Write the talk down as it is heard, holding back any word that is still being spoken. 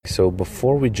So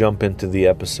before we jump into the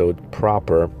episode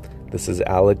proper, this is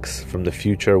Alex from the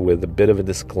future with a bit of a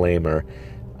disclaimer.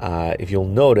 If you'll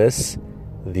notice,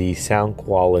 the sound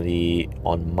quality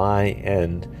on my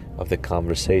end of the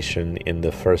conversation in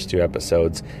the first two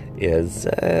episodes is,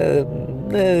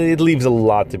 it leaves a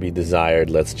lot to be desired,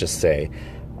 let's just say.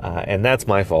 And that's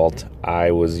my fault.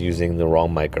 I was using the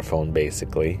wrong microphone,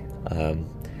 basically.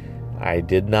 I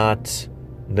did not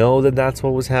know that that's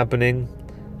what was happening,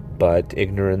 but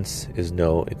ignorance is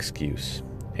no excuse.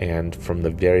 And from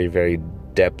the very, very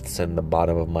depths and the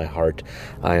bottom of my heart,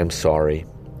 I am sorry.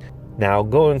 Now,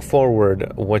 going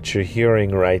forward, what you're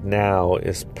hearing right now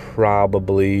is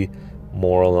probably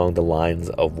more along the lines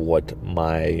of what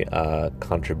my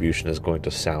contribution is going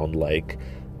to sound like.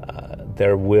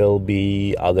 There will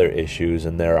be other issues,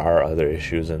 and there are other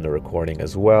issues in the recording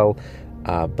as well,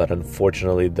 but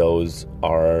unfortunately those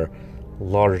are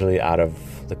largely out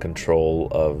of the control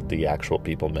of the actual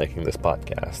people making this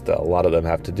podcast. A lot of them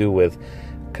have to do with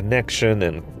connection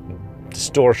and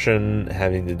distortion,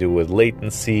 having to do with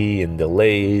latency and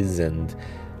delays and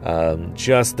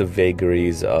just the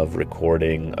vagaries of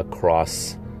recording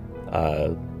across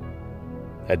a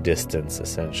distance,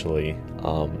 essentially,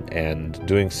 and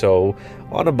doing so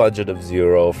on a budget of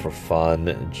 $0 for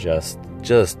fun, just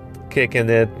kicking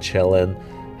it, chilling,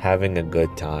 having a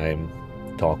good time,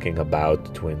 talking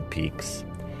about Twin Peaks.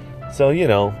 So,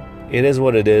 it is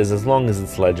what it is. As long as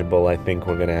it's legible, I think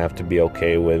we're going to have to be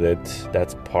okay with it.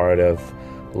 That's part of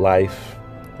life.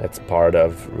 That's part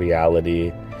of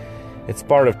reality. It's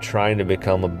part of trying to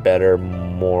become a better,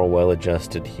 more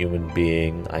well-adjusted human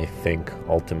being, I think,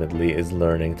 ultimately, is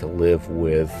learning to live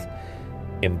with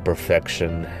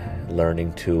imperfection,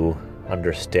 learning to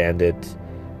understand it,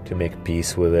 to make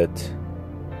peace with it,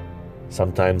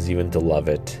 sometimes even to love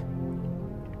it.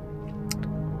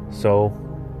 So,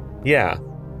 yeah.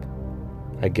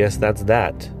 I guess that's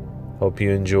that. Hope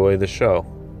you enjoy the show.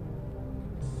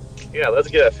 Yeah, let's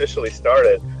get officially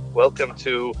started. Welcome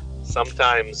to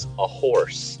Sometimes a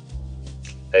Horse,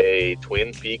 a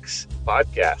Twin Peaks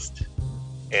podcast.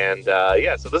 And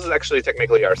so this is actually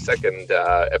technically our second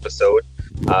episode.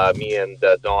 Me and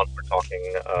Dawn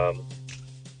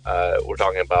we're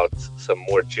talking about some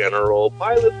more general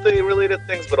pilot-related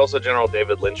things, but also general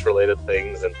David Lynch-related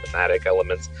things and thematic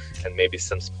elements, and maybe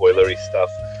some spoilery stuff.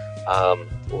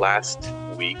 Last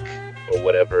week, or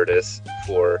whatever it is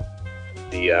for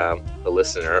the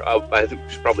listener, I think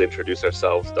we should probably introduce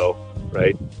ourselves, though,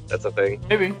 right? That's a thing?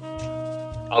 Maybe.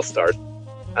 I'll start.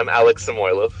 I'm Alex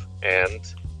Samoilov,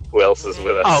 and who else is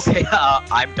with us? Okay,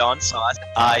 I'm Don Sauce.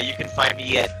 You can find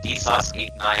me at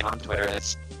dsauce89 on Twitter.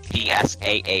 That's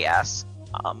DSAAS.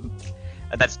 And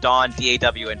that's Dawn,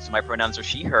 DAW, and so my pronouns are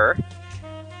she, her.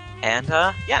 And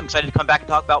I'm excited to come back and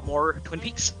talk about more Twin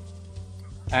Peaks.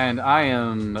 And I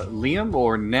am Liam,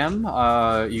 or Nem.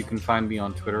 You can find me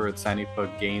on Twitter at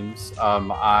SandyPugGames.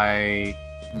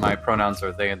 My pronouns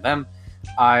are they and them.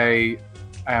 I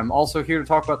am also here to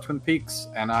talk about Twin Peaks,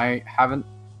 and I haven't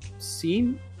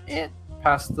seen it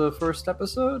past the first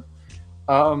episode.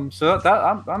 So that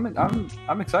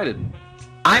I'm excited.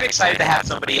 I'm excited to have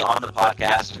somebody on the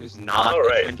podcast who's not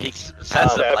a Twin Peaks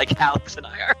obsessive like Alex and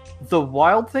I are. The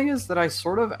wild thing is that I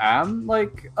sort of am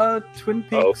like a Twin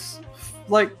Peaks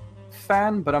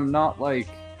fan, but I'm not like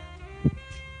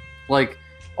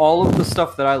all of the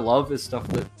stuff that I love is stuff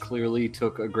that clearly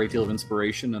took a great deal of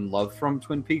inspiration and love from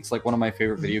Twin Peaks. Like, one of my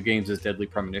favorite video games is Deadly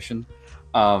Premonition.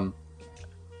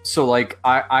 So like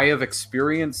I have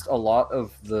experienced a lot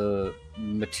of the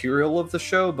material of the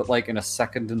show, but like in a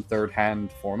second and third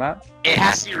hand format. It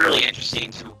has to be really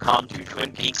interesting to come to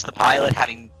Twin Peaks the pilot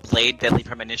having played Deadly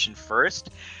Premonition first,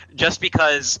 just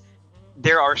because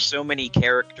there are so many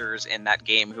characters in that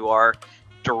game who are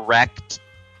direct,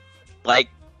 like,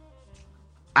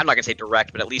 I'm not gonna say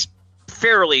direct, but at least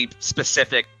fairly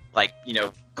specific, like,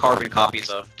 carbon copies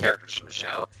of characters from the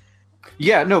show.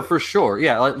 Yeah, no, for sure.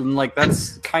 Yeah, like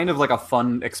that's kind of like a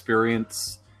fun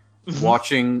experience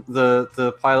watching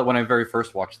the pilot. When I very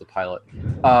first watched the pilot,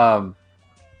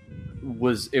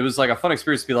 it was like a fun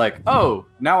experience to be like, oh,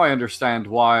 now I understand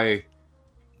why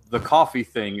the coffee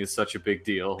thing is such a big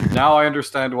deal. Now I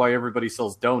understand why everybody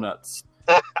sells donuts.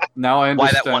 Now I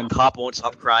understand why that one cop won't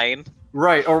stop crying.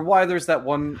 Right, or why there's that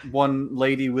one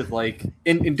lady with like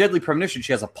in Deadly Premonition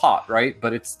she has a pot, right?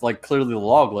 But it's like clearly the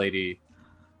log lady,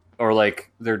 or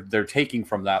like they're taking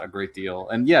from that a great deal.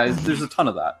 And yeah, there's a ton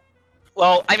of that.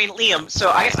 Well, I mean, Liam, so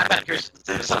I guess I'm kind of curious.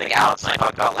 This is something Alex and I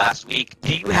talked about last week.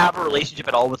 Do you have a relationship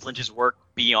at all with Lynch's work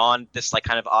beyond this like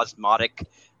kind of osmotic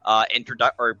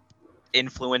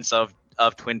influence of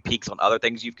Twin Peaks on other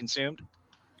things you've consumed?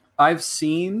 I've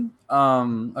seen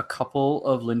a couple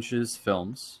of Lynch's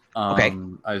films. Okay.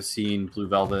 I've seen Blue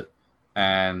Velvet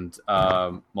and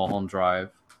Mulholland Drive,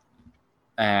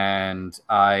 and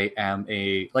I am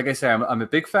like I say, I'm a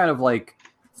big fan of like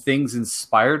things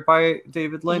inspired by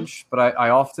David Lynch, but I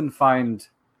often find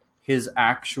his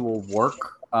actual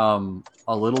work a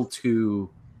little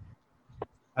too.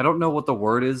 I don't know what the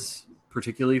word is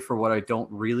particularly for what I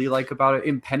don't really like about it.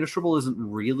 Impenetrable isn't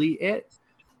really it,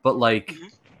 but like.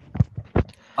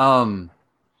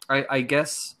 I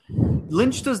guess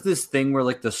Lynch does this thing where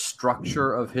like the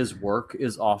structure of his work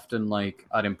is often like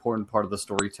an important part of the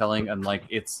storytelling, and like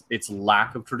its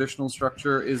lack of traditional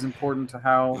structure is important to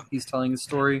how he's telling his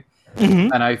story.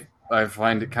 Mm-hmm. And I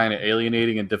find it kind of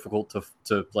alienating and difficult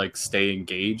to like stay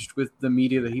engaged with the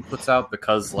media that he puts out,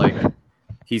 because like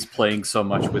he's playing so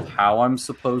much with how I'm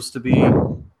supposed to be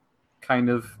kind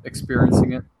of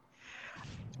experiencing it.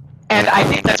 And I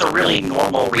think that's a really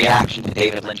normal reaction to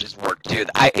David Lynch's work, too.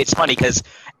 It's funny because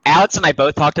Alex and I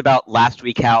both talked about last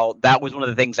week how that was one of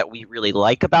the things that we really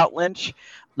like about Lynch,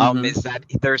 is that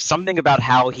there's something about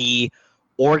how he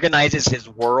organizes his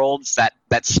worlds that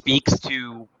speaks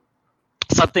to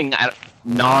something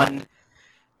non...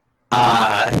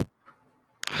 God,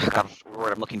 what's the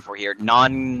word I'm looking for here?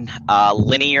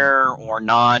 Non-linear or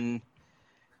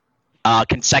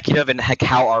non-consecutive in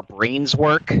how our brains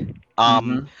work.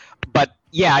 But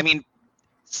yeah, I mean,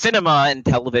 cinema and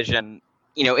television,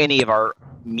 any of our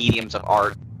mediums of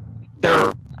art,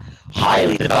 they're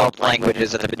highly developed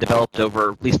languages that have been developed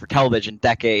over, at least for television,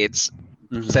 decades,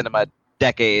 cinema,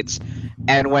 decades.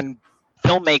 And when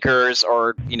filmmakers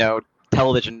or,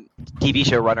 television, TV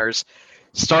show runners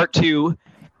start to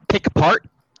pick apart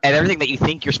and everything that you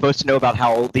think you're supposed to know about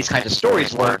how these kinds of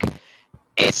stories work,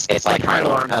 it's like trying to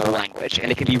learn another language,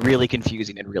 and it can be really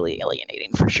confusing and really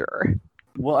alienating for sure.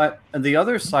 Well, and the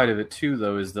other side of it too,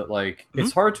 though, is that like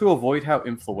it's hard to avoid how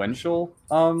influential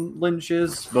Lynch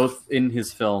is, both in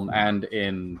his film and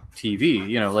in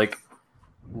TV. Like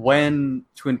when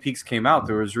Twin Peaks came out,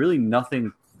 there was really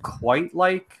nothing quite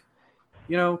like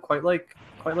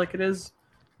it is.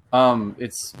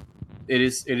 It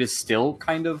is still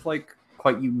kind of like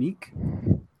quite unique,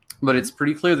 but it's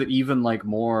pretty clear that even like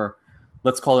more,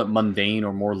 let's call it mundane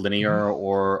or more linear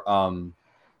or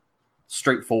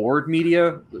straightforward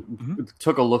media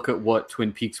took a look at what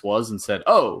Twin Peaks was and said,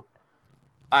 "Oh,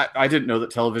 I didn't know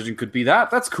that television could be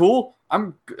that. That's cool.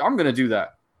 I'm gonna do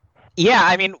that." Yeah,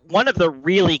 I mean, one of the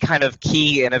really kind of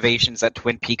key innovations that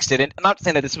Twin Peaks did, and I'm not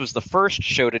saying that this was the first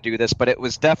show to do this, but it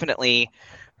was definitely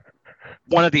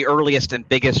one of the earliest and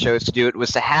biggest shows to do it,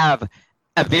 was to have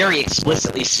a very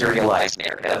explicitly serialized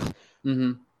narrative.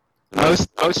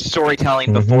 Most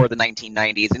storytelling before the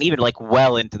 1990s, and even like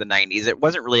well into the 90s, it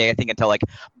wasn't really, I think, until like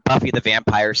Buffy the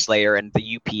Vampire Slayer and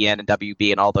the UPN and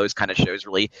WB and all those kind of shows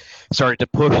really started to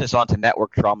push us onto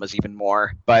network dramas even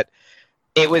more. But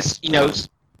it was,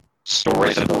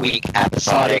 stories of the week,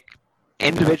 episodic,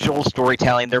 individual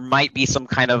storytelling. There might be some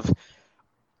kind of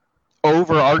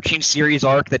overarching series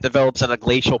arc that develops at a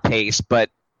glacial pace, but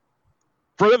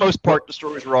for the most part, the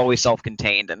stories were always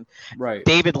self-contained, and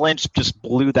David Lynch just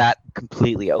blew that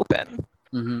completely open.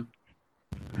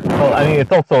 Well, I mean,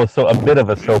 it's also a bit of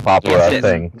a soap opera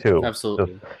thing too.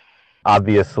 Absolutely. So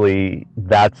obviously,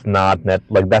 that's not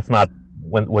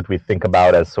what we think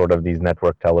about as sort of these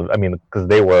network television. I mean, because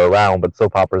they were around, but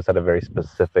soap operas had a very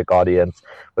specific audience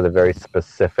with a very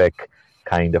specific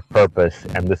kind of purpose,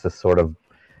 and this is sort of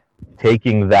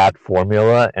taking that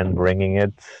formula and bringing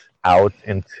it out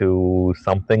into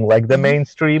something like the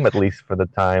mainstream, at least for the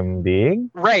time being.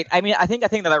 Right. I mean, I think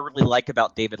that I really like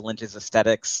about David Lynch's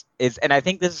aesthetics is, and I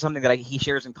think this is something that he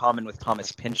shares in common with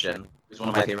Thomas Pynchon, who's one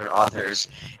of my favorite authors,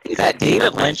 is that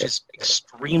David Lynch is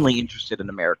extremely interested in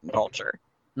American culture.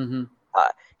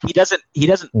 He doesn't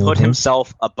put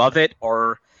himself above it,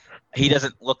 or he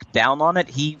doesn't look down on it.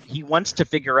 He wants to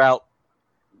figure out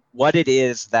what it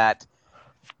is that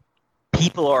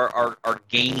people are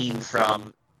gaining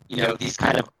from these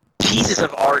kind of pieces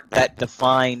of art that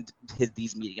defined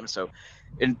these mediums. So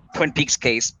in Twin Peaks'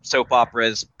 case, soap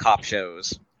operas, cop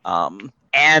shows,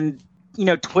 and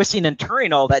twisting and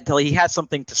turning all that till he has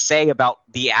something to say about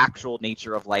the actual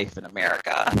nature of life in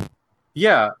America.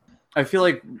 Yeah, I feel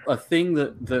like a thing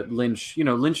that Lynch,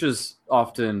 Lynch is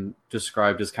often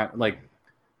described as kind of like,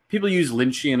 people use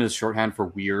Lynchian as shorthand for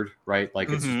weird, right?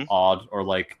 Like it's odd or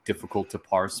like difficult to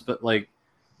parse, but like,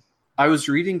 I was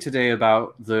reading today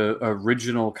about the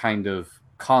original kind of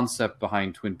concept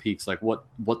behind Twin Peaks, like what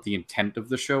the intent of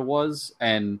the show was,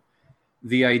 and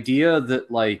the idea that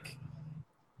like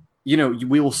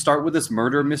we will start with this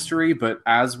murder mystery, but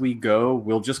as we go,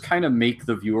 we'll just kind of make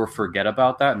the viewer forget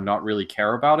about that and not really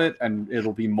care about it, and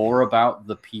it'll be more about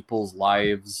the people's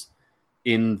lives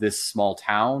in this small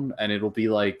town, and it'll be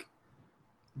like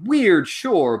weird,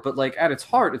 sure, but like at its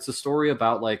heart, it's a story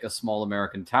about like a small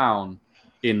American town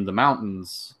in the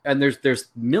mountains, and there's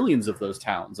millions of those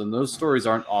towns, and those stories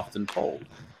aren't often told.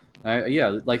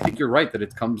 I think you're right that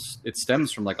it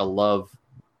stems from like a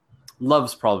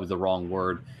love's probably the wrong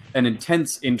word, an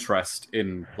intense interest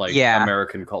in like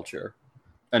American culture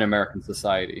and American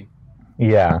society.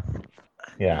 Yeah.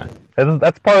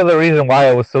 That's part of the reason why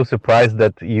I was so surprised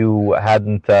that you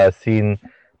hadn't seen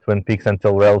Twin Peaks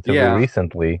until relatively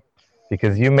recently,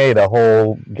 because you made a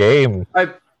whole game.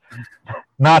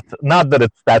 Not that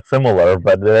it's that similar,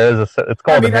 but it's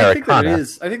called Americana.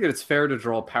 I think that it's fair to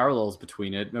draw parallels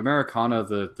between it. Americana,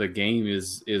 the game,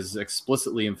 is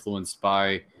explicitly influenced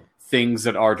by things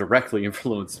that are directly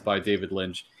influenced by David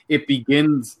Lynch. It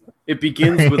begins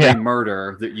with a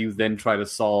murder that you then try to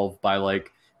solve by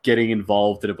like getting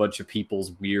involved in a bunch of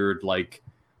people's weird, like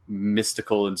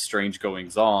mystical and strange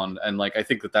goings on. And like I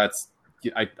think I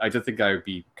just think I would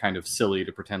be kind of silly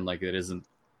to pretend like it isn't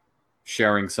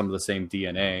sharing some of the same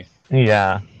DNA.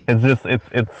 Yeah,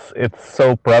 it's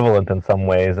so prevalent in some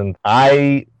ways, and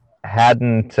I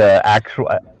hadn't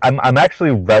I'm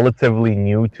actually relatively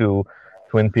new to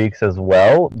Twin Peaks as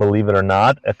well, believe it or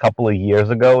not. A couple of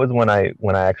years ago is when I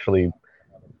actually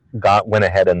went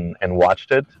ahead and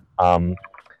watched it,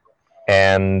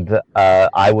 and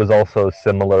I was also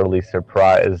similarly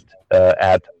surprised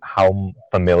at how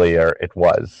familiar it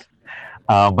was.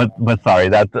 But sorry,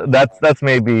 that's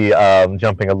maybe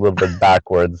jumping a little bit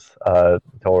backwards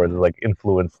towards like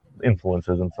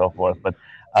influences and so forth. But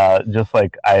just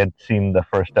like I had seen the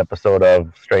first episode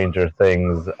of Stranger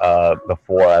Things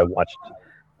before I watched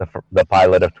the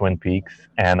pilot of Twin Peaks,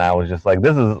 and I was just like,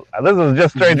 this is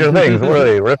just Stranger Things,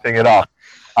 really ripping it off.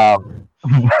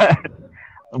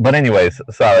 But anyways,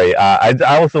 sorry. I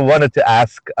also wanted to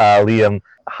ask Liam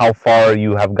how far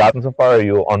you have gotten so far. Are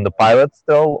you on the pilot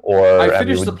still, or I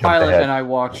finished the pilot and I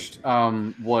watched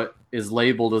what is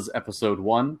labeled as episode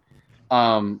 1,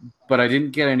 but I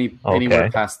didn't get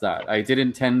anywhere past that. I did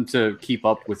intend to keep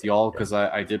up with y'all because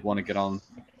I did want to get on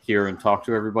here and talk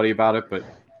to everybody about it, but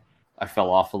I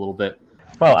fell off a little bit.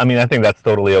 Well, I mean, I think that's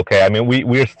totally okay. I mean,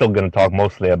 we're still going to talk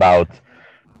mostly about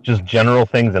just general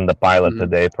things in the pilot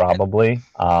today, probably,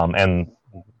 and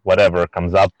whatever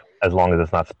comes up, as long as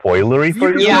it's not spoilery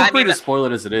for you. Yeah, free to spoil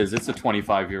it as it is. It's a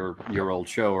 25-year-old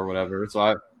show or whatever,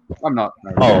 so I'm not.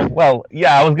 Oh well,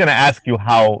 yeah. I was going to ask you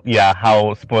how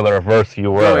spoiler averse you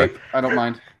were. No, wait, I don't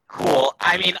mind. Cool.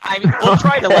 I mean, we'll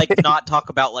try to like not talk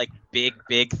about like big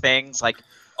things like.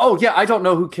 Oh yeah, I don't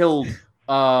know who killed.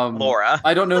 Laura.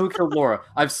 I don't know who killed Laura.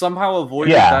 I've somehow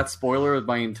avoided that spoiler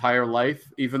my entire life,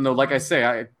 even though, like I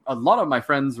say, a lot of my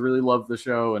friends really love the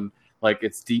show, and like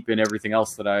it's deep in everything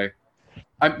else that I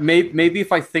maybe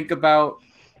if I think about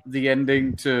the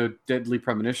ending to Deadly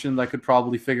Premonition, I could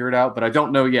probably figure it out, but I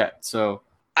don't know yet. So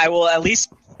I will at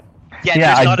least.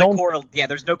 Yeah,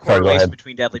 there's no correlation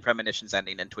between Deadly Premonition's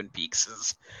ending and Twin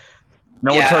Peaks'.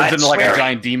 No one turns into like a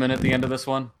giant demon at the end of this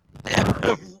one.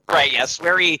 Right? Yeah,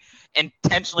 Swery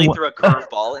intentionally threw a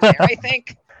curveball in there, I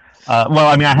think. Well,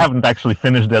 I mean, I haven't actually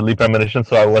finished Deadly Premonition,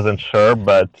 so I wasn't sure,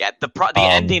 but... Yeah, the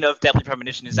ending of Deadly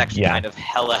Premonition is actually kind of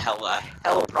hella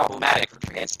problematic for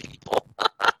trans people.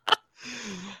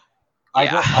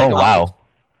 Wow.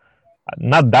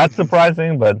 Not that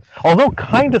surprising, but... Although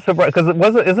kind of surprising,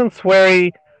 because isn't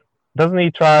Swery... Isn't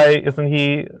he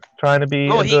trying to be a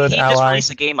good ally? He just released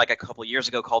a game like a couple years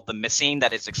ago called The Missing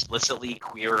that is explicitly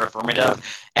queer affirmative,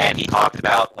 and he talked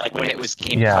about like when it was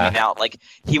coming out, like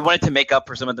he wanted to make up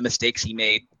for some of the mistakes he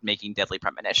made making Deadly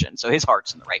Premonition. So his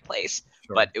heart's in the right place,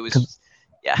 but it was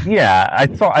I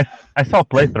saw a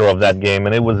playthrough of that game,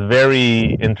 and it was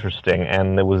very interesting,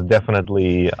 and it was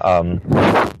definitely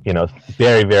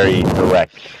very, very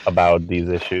direct about these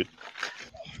issues.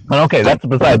 But okay, that's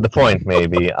beside the point.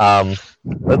 Maybe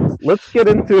let's get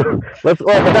into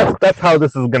that's how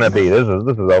this is gonna be. This is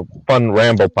a fun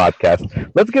ramble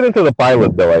podcast. Let's get into the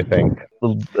pilot, though. I think,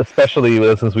 especially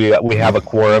since we have a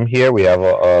quorum here, we have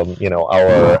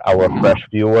our fresh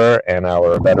viewer and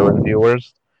our veteran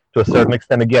viewers to a certain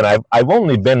extent. Again, I've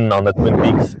only been on the Twin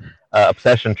Peaks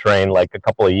obsession train like a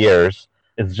couple of years.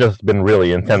 It's just been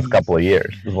really intense couple of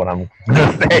years, is what I'm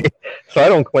gonna say. So I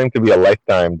don't claim to be a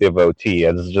lifetime devotee.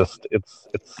 It's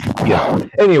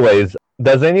Anyways,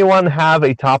 does anyone have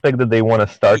a topic that they want to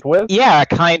start with? Yeah,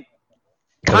 kind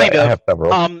of. I have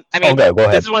several. I mean, go ahead.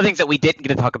 This is one of the things that we didn't get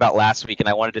to talk about last week, and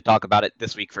I wanted to talk about it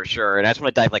this week for sure. And I just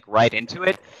want to dive like right into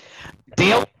it.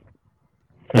 Dale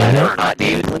whether or not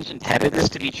David Lynch intended this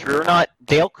to be true or not,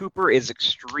 Dale Cooper is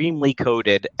extremely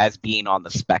coded as being on the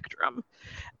spectrum.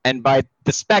 And by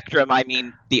the spectrum, I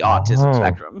mean the autism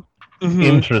spectrum.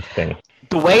 Interesting.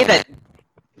 The way that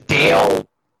Dale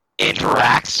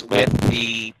interacts with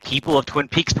the people of Twin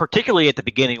Peaks, particularly at the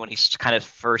beginning when he's kind of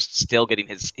first still getting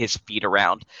his feet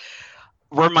around,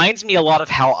 reminds me a lot of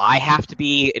how I have to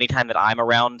be anytime that I'm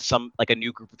around a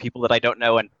new group of people that I don't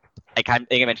know. And I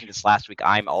think I mentioned this last week.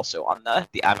 I'm also on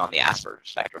I'm on the Asperger's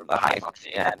spectrum, the high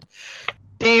functioning end.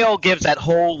 Dale gives that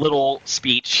whole little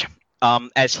speech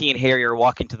as he and Harry are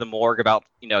walking to the morgue about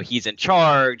he's in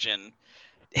charge and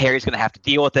Harry's going to have to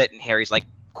deal with it. And Harry's like,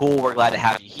 "Cool, we're glad to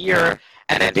have you here."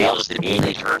 And then Dale just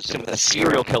immediately turns to him with a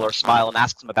serial killer smile and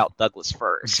asks him about Douglas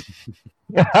Firs.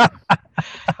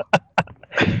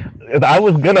 I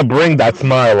was gonna bring that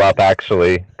smile up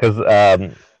actually, because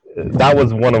that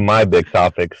was one of my big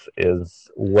topics. Is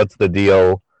what's the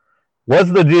deal?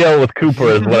 What's the deal with Cooper?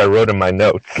 Is what I wrote in my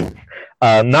notes.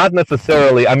 Not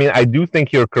necessarily. I mean, I do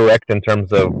think you're correct in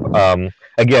terms of.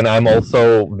 Again, I'm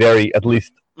also very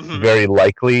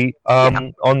likely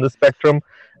on the spectrum,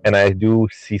 and I do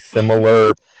see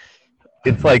similar.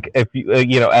 It's like if you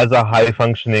as a high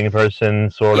functioning person,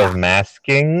 sort of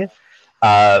masking.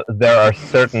 There are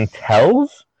certain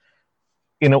tells,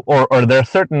 or there are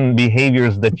certain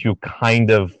behaviors that you kind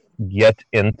of get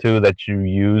into that you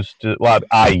use to. Well,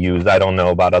 I don't know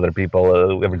about other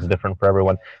people. If it's different for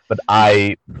everyone, but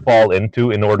I fall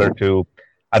into in order to.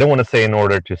 I don't want to say in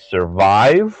order to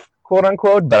survive, quote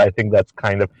unquote, but I think that's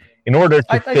kind of in order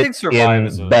to fit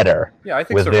in better. Yeah, I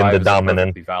think within the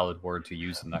dominant. Is a valid word to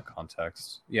use in that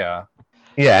context. Yeah.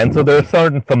 Yeah, and so there are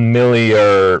certain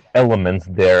familiar elements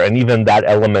there, and even that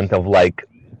element of like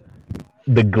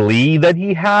the glee that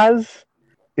he has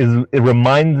it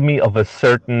reminds me of a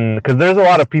certain, because there's a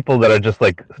lot of people that are just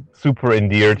like super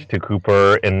endeared to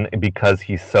Cooper and because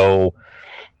he's so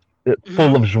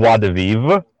full of joie de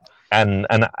vivre, and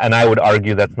I would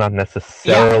argue that's not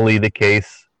necessarily the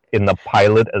case in the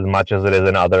pilot as much as it is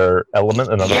in other elements.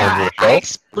 I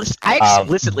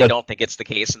explicitly don't think it's the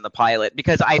case in the pilot,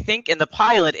 because I think in the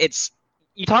pilot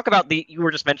you talk about you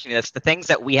were just mentioning this, the things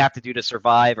that we have to do to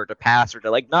survive or to pass or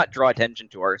to like not draw attention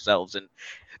to ourselves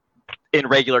in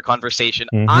regular conversation.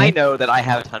 I know that I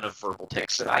have a ton of verbal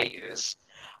tics that I use.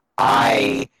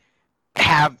 I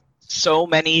have so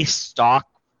many stock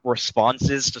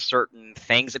responses to certain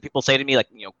things that people say to me, like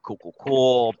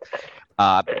cool.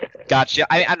 Gotcha.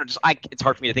 I don't know. It's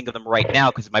hard for me to think of them right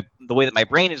now because the way that my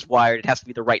brain is wired, it has to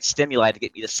be the right stimuli to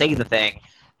get me to say the thing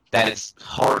that is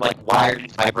hard, like wired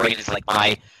into my brain. Is like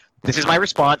this is my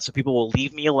response, so people will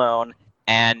leave me alone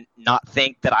and not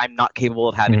think that I'm not capable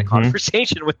of having a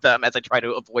conversation with them as I try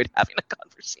to avoid having a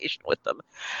conversation with them.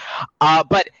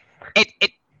 But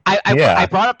I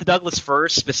brought up the Douglas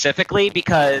Firs specifically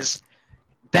because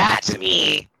that to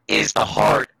me is the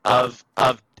heart of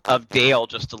Dale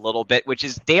just a little bit, which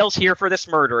is Dale's here for this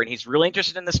murder and he's really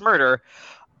interested in this murder,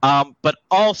 but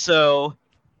also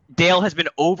Dale has been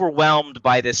overwhelmed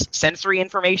by this sensory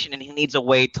information and he needs a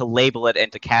way to label it and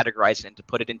to categorize it and to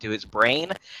put it into his brain.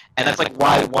 And that's like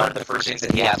why one of the first things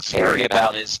that he asks Harry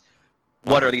about is,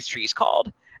 what are these trees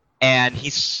called? And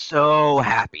he's so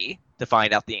happy to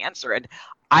find out the answer. And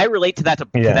I relate to that to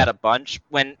that a bunch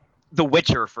when The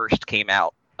Witcher first came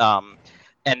out.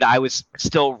 And I was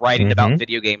still writing about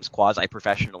video games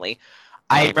quasi-professionally.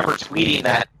 I remember tweeting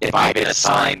that if I'd been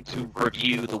assigned to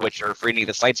review The Witcher for any of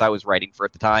the sites I was writing for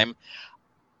at the time,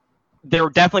 there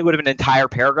definitely would have been an entire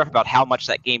paragraph about how much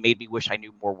that game made me wish I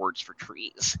knew more words for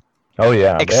trees. Oh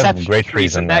yeah, except great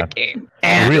trees in that game.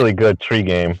 And really good tree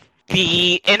game.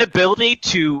 The inability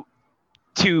to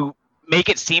make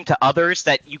it seem to others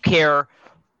that you care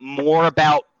more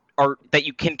about, or that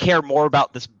you can care more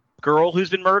about this girl who's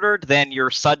been murdered than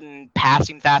your sudden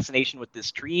passing fascination with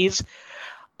these trees.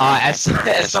 As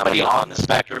somebody on the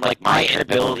spectrum, like my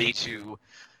inability to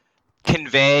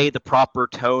convey the proper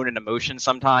tone and emotion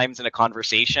sometimes in a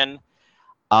conversation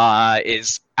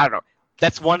is, I don't know,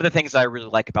 that's one of the things that I really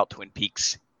like about Twin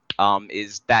Peaks,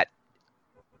 is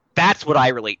that's what I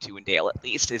relate to in Dale, at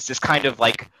least, is this kind of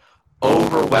like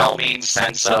overwhelming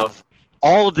sense of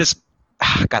all of this.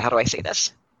 God, how do I say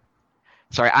this?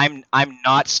 Sorry, I'm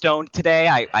not stoned today.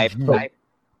 I'm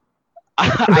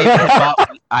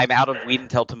out of weed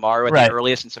until tomorrow at the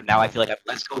earliest, and so now I feel like I'm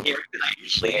less coherent than I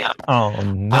usually am. Oh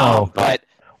no!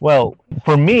 Well,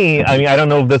 for me, I mean, I don't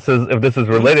know if this is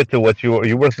related to what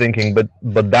you were thinking, but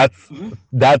that's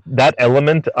that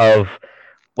element of,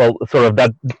 well, sort of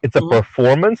that it's a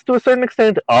performance to a certain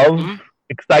extent of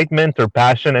excitement or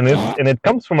passion, and it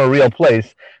comes from a real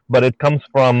place, but it comes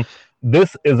from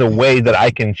this is a way that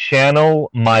I can channel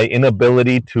my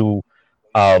inability to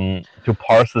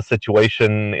parse the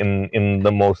situation in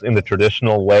the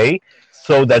traditional way,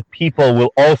 so that people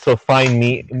will also find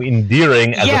me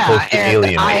endearing as opposed to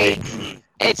alienating.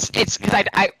 It's because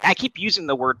I keep using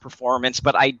the word performance,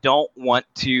 but I don't want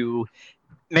to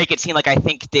make it seem like I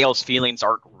think Dale's feelings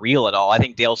aren't real at all. I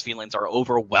think Dale's feelings are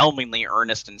overwhelmingly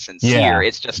earnest and sincere. Yeah.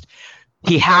 It's just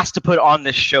he has to put on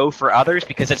this show for others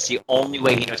because it's the only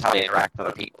way he knows how to interact with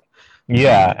other people.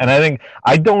 Yeah, and I think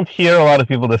I don't hear a lot of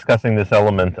people discussing this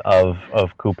element of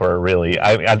Cooper. Really,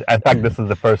 in fact, this is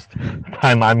the first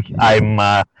time I'm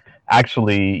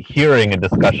actually hearing a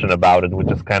discussion about it,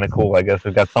 which is kind of cool. I guess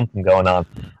we've got something going on.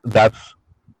 That's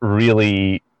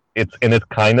really it's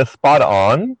kind of spot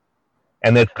on,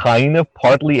 and it kind of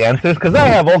partly answers because I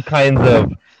have all kinds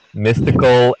of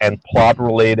mystical and plot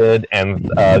related and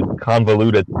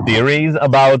convoluted theories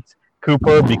about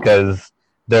Cooper because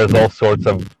there's all sorts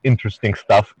of interesting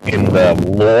stuff in the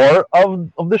lore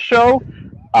of the show,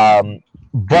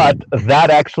 but that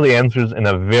actually answers in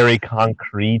a very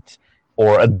concrete,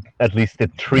 or at least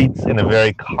it treats in a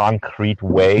very concrete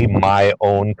way my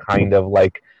own kind of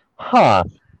like,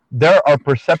 there are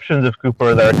perceptions of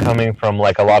Cooper that are coming from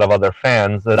like a lot of other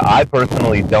fans that I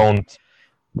personally don't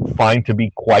find to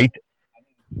be quite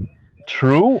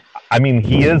true. I mean,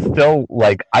 he is still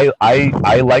like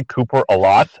I like Cooper a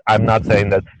lot. I'm not saying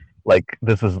that like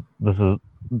this is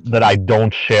that I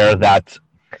don't share that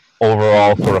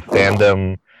overall sort of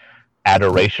fandom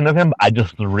adoration of him.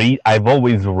 I've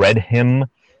always read him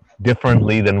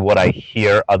differently than what I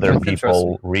hear other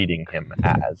people reading him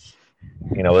as.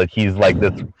 You know, that he's like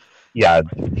this. Yeah,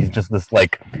 he's just this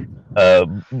like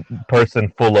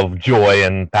person full of joy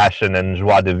and passion and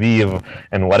joie de vivre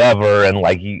and whatever, and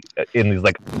like he's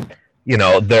like, you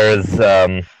know, there's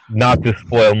not to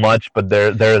spoil much, but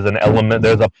there's an element,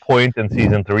 there's a point in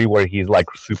season 3 where he's like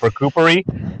super Coopery,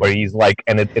 where he's like,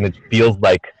 and it feels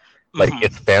like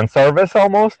it's fan service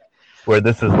almost, where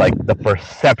this is like the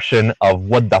perception of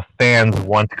what the fans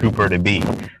want Cooper to be.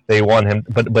 They want him,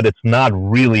 but it's not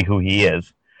really who he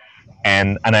is.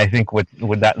 And I think with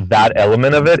that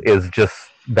element of it is just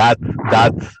that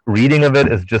reading of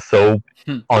it is just so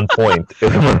on point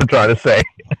is what I'm trying to say.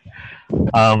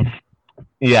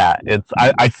 Yeah, it's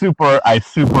I super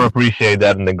appreciate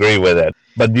that and agree with it.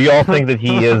 But do you all think that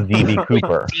he is DB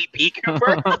Cooper? DB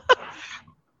Cooper?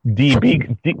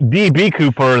 DB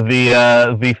Cooper,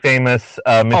 the famous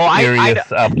mysterious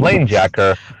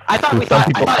planejacker. I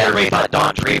thought everybody thought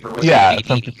Don Draper was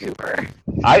DB Cooper.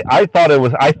 I thought it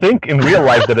was. I think in real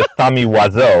life that it's Tommy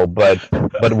Wiseau, but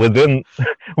within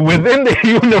the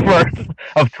universe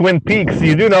of Twin Peaks,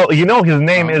 you know his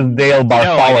name is Dale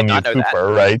Bartholomew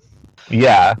Cooper, right?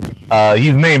 Yeah,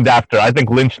 he's named after. I think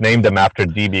Lynch named him after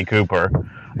DB Cooper.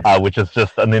 Which is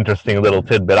just an interesting little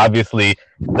tidbit. Obviously,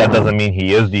 that doesn't mean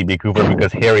he is D.B. Cooper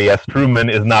because Harry S. Truman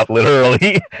is not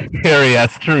literally Harry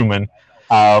S. Truman.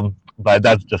 But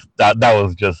that's just that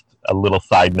was just a little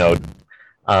side note.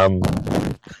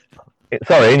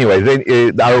 Sorry. Anyways,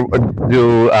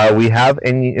 do we have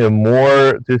any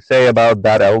more to say about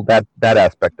that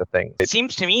aspect of things? It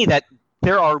seems to me that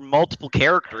there are multiple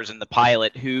characters in the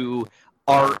pilot who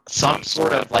are some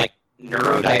sort of like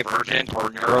neurodivergent or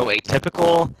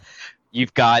neuroatypical.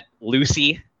 You've got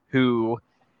Lucy, who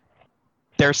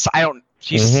there's something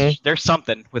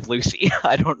with Lucy.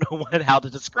 I don't know how to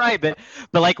describe it,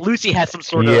 but like Lucy has some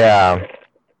sort of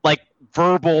like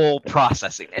verbal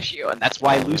processing issue, and that's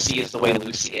why Lucy is the way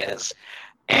Lucy is.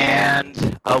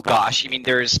 And oh gosh, I mean,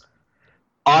 there's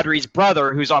Audrey's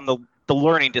brother who's on the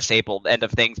learning disabled end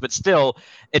of things, but still,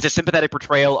 it's a sympathetic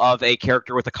portrayal of a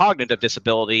character with a cognitive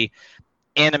disability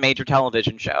in a major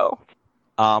television show.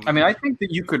 I mean, I think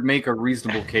that you could make a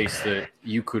reasonable case that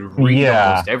you could read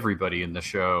almost everybody in the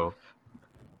show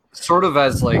sort of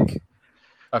as like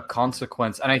a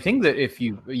consequence. And I think that if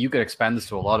you could expand this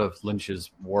to a lot of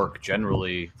Lynch's work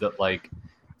generally, that like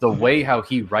the way how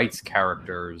he writes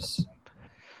characters,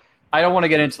 I don't want to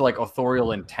get into like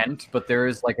authorial intent, but there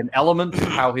is like an element to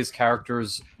how his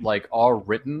characters like are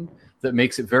written that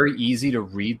makes it very easy to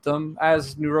read them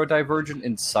as neurodivergent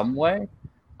in some way.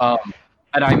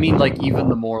 And I mean, like, even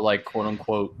the more, like,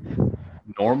 quote-unquote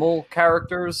normal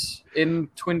characters in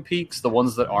Twin Peaks, the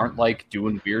ones that aren't, like,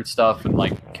 doing weird stuff and,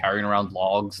 like, carrying around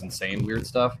logs and saying weird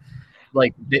stuff.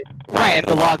 Like, right, and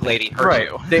the log lady, her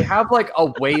too. They have, like,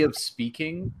 a way of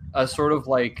speaking, a sort of,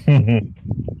 like,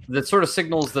 that sort of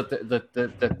signals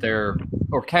that they're,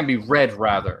 or can be read,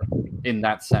 rather, in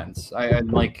that sense.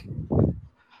 And, like,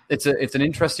 it's an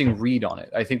interesting read on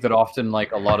it. I think that often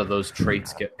like a lot of those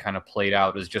traits get kind of played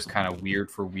out as just kind of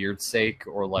weird for weird's sake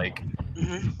or like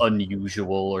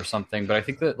unusual or something. But I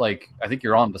think that I think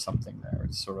you're onto something there.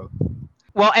 It's sort of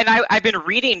Well, and I've been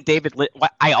reading David.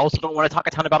 I also don't want to talk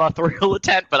a ton about authorial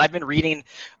intent, but I've been reading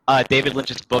David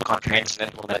Lynch's book on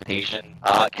transcendental meditation,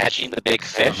 Catching the Big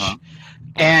Fish,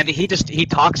 and he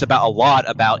talks about a lot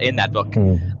about in that book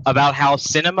about how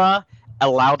cinema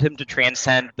allowed him to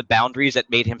transcend the boundaries that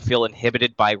made him feel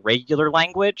inhibited by regular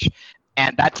language,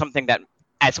 and that's something that,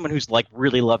 as someone who's like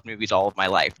really loved movies all of my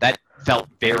life, that felt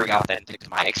very authentic to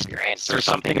my experience. There's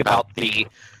something about the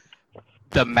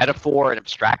metaphor and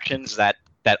abstractions that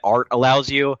art allows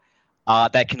you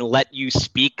that can let you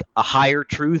speak a higher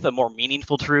truth, a more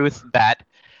meaningful truth that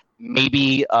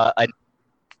maybe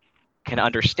can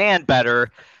understand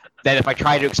better than if I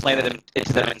try to explain it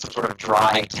to them in some sort of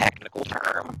dry technical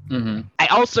term.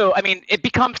 I mean, it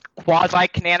becomes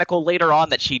quasi-canonical later on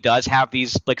that she does have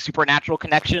these like supernatural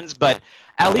connections, but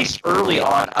at least early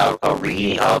on, a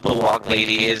reading of The Log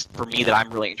Lady is, for me, that I'm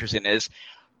really interested in is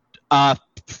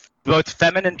both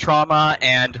feminine trauma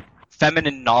and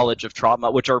feminine knowledge of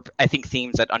trauma, which are, I think,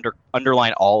 themes that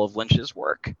underline all of Lynch's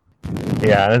work.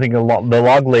 Yeah, and I think The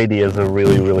Log Lady is a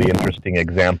really, really interesting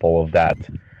example of that,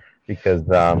 because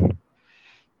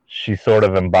she sort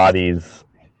of embodies,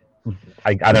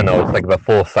 I don't know, it's like the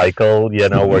full cycle, you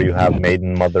know, where you have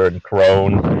maiden, mother, and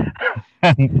crone.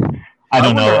 I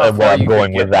don't know where I'm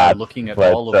going with that. Looking at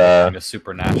all of the kind of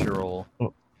supernatural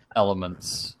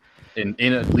elements in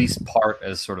at least part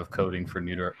as sort of coding for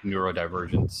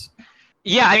neurodivergence.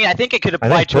 Yeah, I mean, I think it could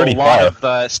apply to a lot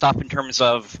of stuff in terms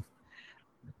of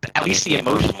at least the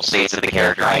emotional states of the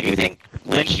character. I do think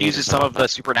Lynch uses some of the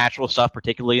supernatural stuff,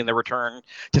 particularly in The Return,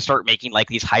 to start making like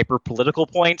these hyper-political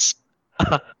points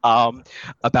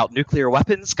about nuclear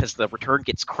weapons, because The Return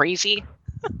gets crazy.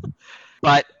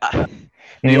 But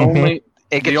the only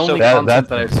concept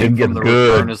that I've seen from The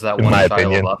Return is that one Shia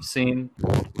LaBeouf scene.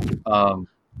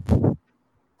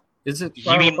 Is it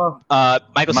Shia LaBeouf?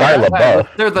 Michael Cera?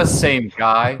 LaBeouf. They're the same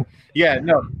guy. Yeah,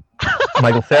 no.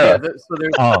 Michael Cera.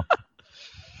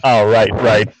 Oh, right.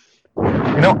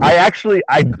 You know, I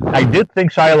did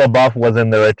think Shia LaBeouf was in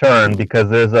The Return, because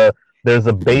there's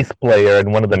a bass player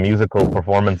in one of the musical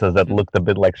performances that looked a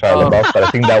bit like Shia LaBeouf, but I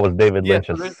think that was David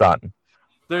Lynch's son.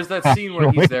 There's that scene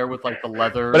where he's there with like the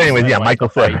leather. But anyways, yeah, like, Michael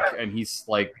Cera. And he's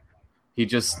like, he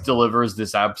just delivers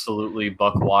this absolutely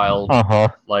buck wild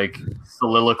like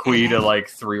soliloquy to like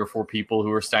 3 or 4 people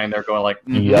who are standing there going like,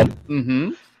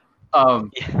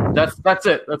 that's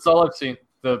it. That's all I've seen.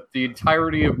 The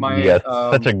entirety of my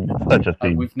such a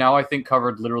theme. We've now, I think,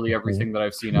 covered literally everything that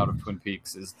I've seen out of Twin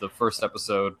Peaks. Is the first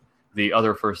episode, the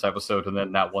other first episode, and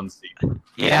then that one scene.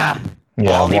 Yeah,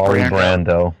 Wally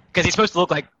Brando. Because he's supposed to look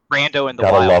like Brando in the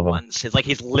Wild Ones.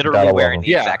 He's literally wearing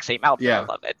the exact same outfit. Yeah. I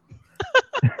love it.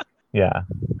 Yeah,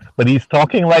 but he's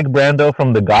talking like Brando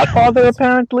from The Godfather,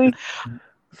 apparently.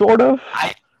 Sort of.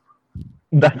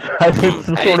 It's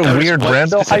a sort of weird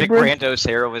Brando hybrid. Brando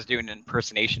Cera was doing an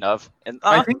impersonation of, and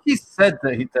I think he said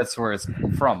that that's where it's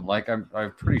from. Like I'm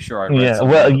pretty sure I read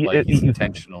something like he's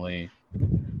intentionally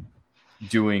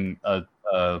doing a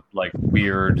like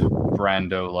weird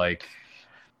Brando, like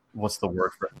what's the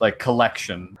word for it? Like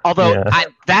collection. Although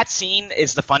that scene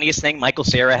is the funniest thing Michael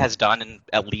Cera has done in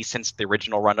at least since the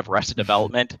original run of Arrested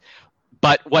Development.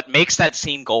 But what makes that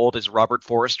scene gold is Robert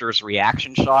Forster's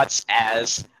reaction shots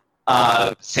as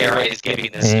Sarah is giving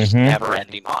this just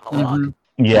never-ending monologue.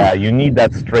 Yeah, you need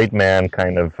that straight man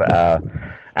kind of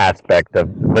aspect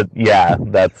of. But yeah,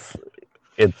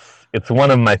 it's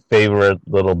one of my favorite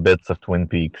little bits of Twin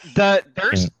Peaks. Is it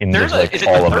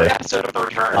the third episode of The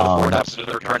Return? The fourth episode of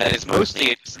The Return that is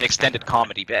mostly an extended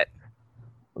comedy bit.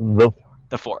 The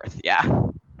fourth, yeah.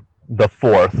 The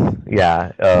fourth,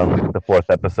 yeah. The fourth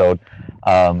episode.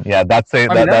 Yeah, that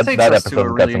episode's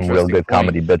got some real good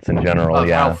comedy bits in general.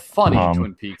 Yeah, how funny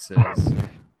Twin Peaks is.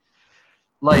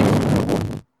 Like,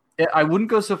 I wouldn't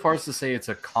go so far as to say it's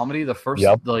a comedy. The first,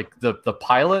 like the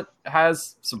pilot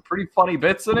has some pretty funny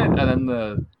bits in it, and then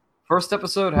the first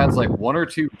episode has like 1 or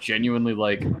 2 genuinely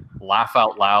like laugh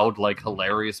out loud, like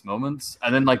hilarious moments,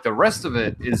 and then like the rest of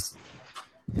it is,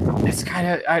 it's kind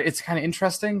of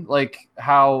interesting, like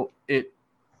how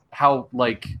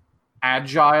like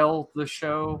agile the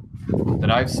show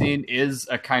that I've seen is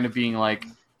a kind of being like,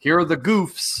 here are the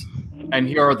goofs and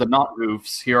here are the not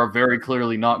goofs. Here are very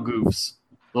clearly not goofs.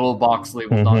 Little box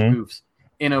labeled not goofs.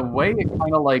 In a way, it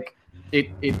kind of like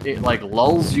it like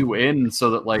lulls you in so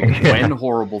that like when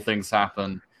horrible things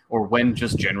happen or when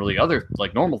just generally other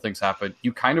like normal things happen,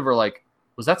 you kind of are like,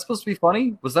 was that supposed to be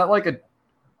funny? Was that like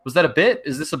was that a bit?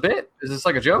 Is this a bit? Is this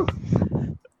like a joke?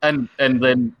 And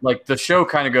then like the show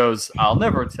kind of goes, I'll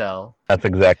never tell. That's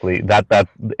exactly that.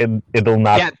 It'll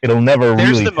not. Yeah, it'll never There's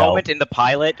really the tell. moment in the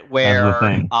pilot where That's the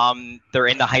thing. they're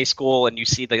in the high school and you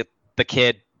see the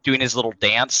kid doing his little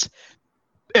dance,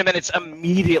 and then it's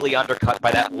immediately undercut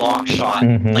by that long shot.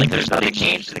 Mhm. Like there's nothing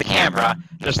changed in the camera,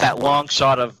 just that long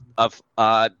shot of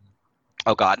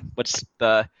oh god, what's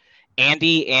the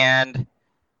Andy and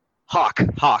Hawk.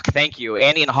 Thank you.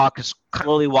 Andy and Hawk is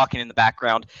slowly walking in the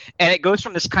background, and it goes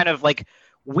from this kind of like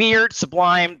weird,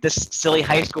 sublime, this silly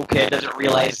high school kid doesn't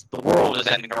realize the world is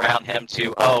ending around him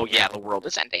to, oh yeah, the world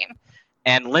is ending.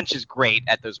 And Lynch is great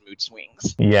at those mood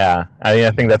swings. Yeah,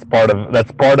 I think that's part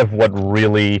of what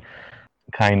really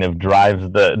kind of drives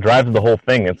the whole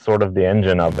thing. It's sort of the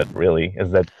engine of it, really, is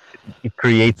that it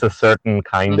creates a certain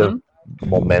kind of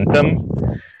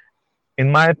momentum.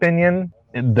 In my opinion,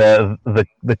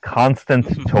 the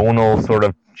constant tonal sort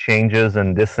of changes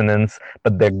and dissonance,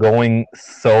 but they're going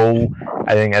so,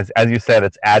 I think, as you said,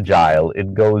 it's agile.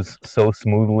 It goes so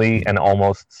smoothly and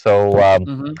almost so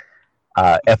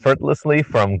effortlessly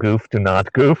from goof to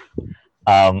not goof,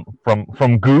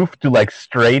 from goof to like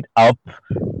straight up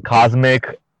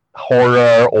cosmic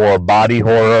horror or body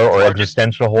horror or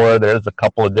existential horror. There's a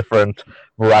couple of different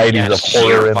varieties of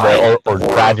horror in there, or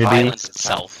tragedy. Violence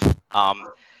itself.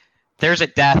 There's a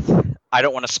death. I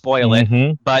don't want to spoil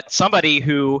it, but somebody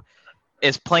who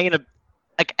is playing an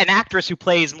actress who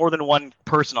plays more than one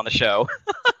person on the show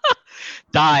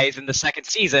dies in the second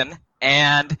season,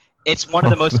 and it's one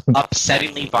of the most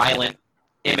upsettingly violent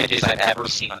images I've ever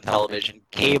seen on television.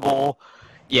 Cable,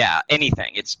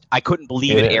 anything. I couldn't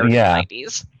believe it aired in the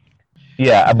 90s.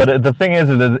 Yeah, but the thing is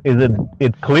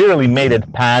it clearly made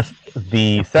it past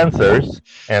the censors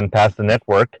and past the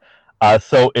network.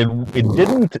 So it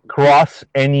didn't cross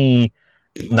any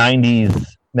 90s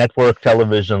network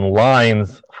television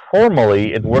lines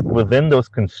formally. It worked within those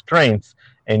constraints,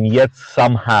 and yet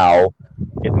somehow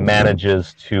it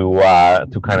manages to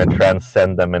kind of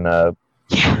transcend them in a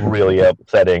really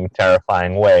upsetting,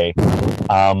 terrifying way.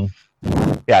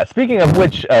 Speaking of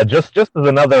which, just as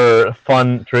another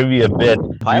fun trivia bit,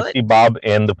 you see Bob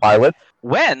in the pilot.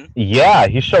 When? Yeah,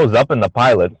 he shows up in the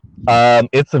pilot.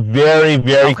 It's very,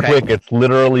 very quick. It's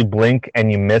literally blink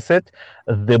and you miss it.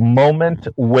 The moment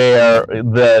where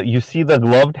you see the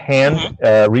gloved hand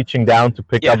reaching down to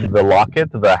pick up the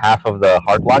locket, the half of the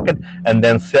heart locket, and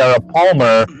then Sarah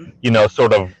Palmer,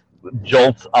 sort of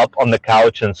jolts up on the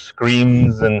couch and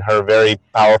screams in her very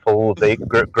powerful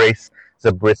Grace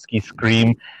Zabriskie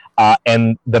scream.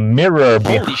 And the mirror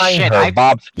behind her,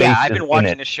 Bob's face. Yeah, I've been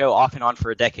watching this show off and on for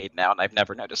a decade now, and I've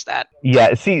never noticed that.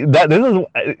 Yeah, see, this is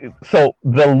so.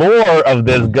 The lore of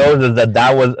this goes is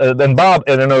that was then Bob.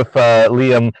 I don't know if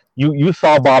Liam, you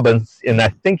saw Bob, and I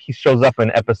think he shows up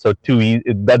in episode 2.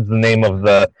 That's the name of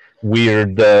the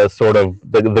weird sort of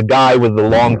the guy with the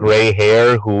long gray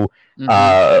hair who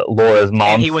Laura's mom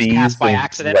and he was sees cast by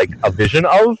accident, like a vision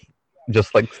of,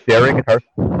 just like staring at her.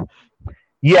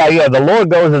 Yeah. The lore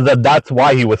goes is that's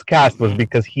why he was cast, was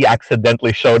because he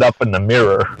accidentally showed up in the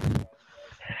mirror.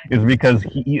 Is because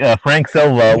Frank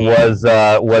Silva was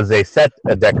a set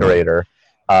decorator,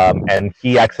 and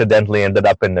he accidentally ended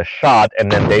up in the shot.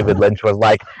 And then David Lynch was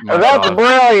like, "That's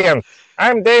brilliant!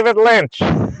 I'm David Lynch.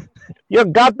 You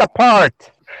got the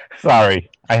part." Sorry,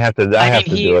 I have to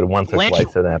do it once or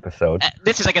twice in an episode.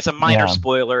 This is, I guess, a minor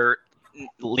spoiler,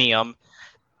 Liam.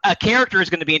 A character is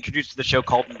going to be introduced to the show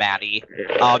called Maddie,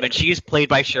 and she is played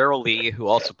by Cheryl Lee, who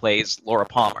also plays Laura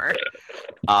Palmer.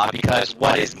 Because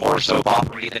what is more soap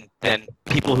opera than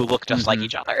people who look just like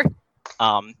each other?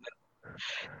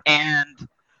 And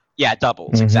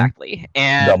doubles, exactly.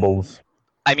 And doubles.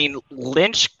 I mean,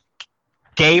 Lynch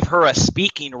gave her a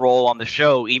speaking role on the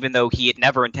show, even though he had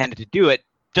never intended to do it,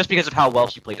 just because of how well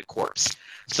she played a corpse.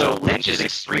 So Lynch is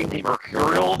extremely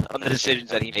mercurial on the decisions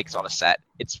that he makes on a set.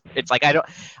 It's like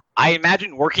I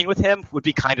imagine working with him would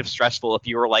be kind of stressful if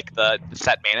you were like the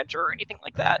set manager or anything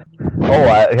like that. Oh,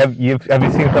 have you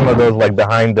seen some of those like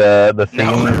behind the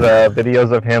scenes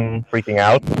videos of him freaking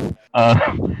out?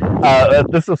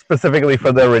 This was specifically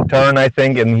for The Return, I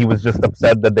think, and he was just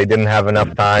upset that they didn't have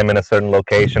enough time in a certain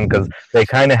location because they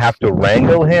kind of have to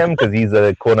wrangle him because he's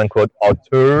a quote-unquote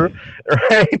auteur,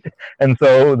 right? And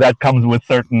so that comes with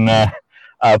certain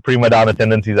prima donna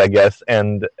tendencies, I guess.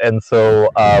 And so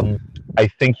I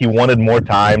think he wanted more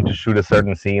time to shoot a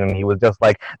certain scene, and he was just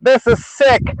like, "This is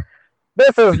sick.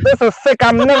 This is sick.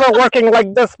 I'm never working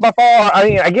like this before. I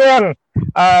mean, again."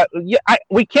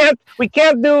 We can't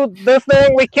do this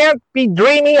thing. We can't be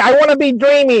dreamy. I want to be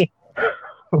dreamy.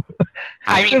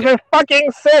 This is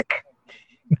fucking sick.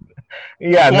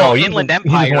 Yeah, Well, no, Inland he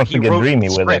Empire, just wants he to get wrote dreamy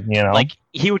the with it, script. you know. Like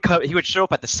he would show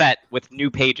up at the set with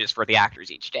new pages for the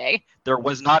actors each day. There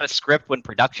was not a script when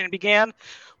production began,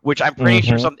 which I'm pretty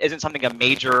sure isn't something a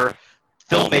major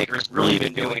filmmaker's really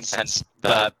been doing since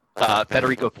the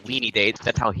Federico Fellini days.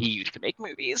 That's how he used to make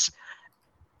movies.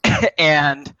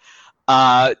 And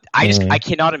I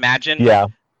cannot imagine Yeah.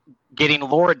 getting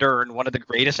Laura Dern, one of the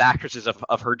greatest actresses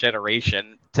of her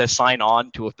generation, to sign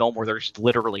on to a film where there's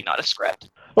literally not a script.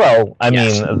 Well, I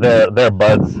Yes. mean, they're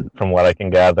buds from what I can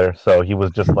gather. So he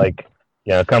was just like,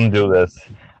 yeah, come do this.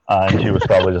 And she was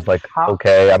probably just like, How-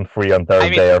 okay, I'm free on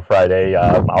Thursday or Friday.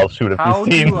 I'll shoot a How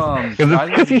few scenes. do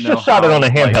Because he you know just shot it how, on a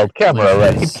handheld like, camera,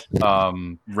 right? Lynch's,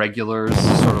 regulars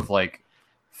sort of like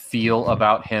feel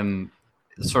about him,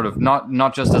 sort of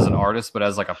not just as an artist, but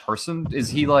as like a person? Is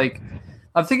he like?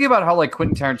 I'm thinking about how like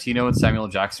Quentin Tarantino and Samuel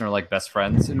Jackson are like best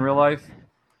friends in real life.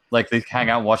 Like they hang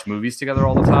out and watch movies together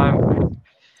all the time.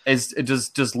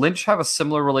 Does Lynch have a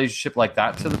similar relationship like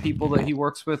that to the people that he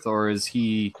works with, or is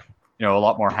he, a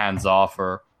lot more hands off?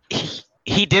 Or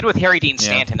He did with Harry Dean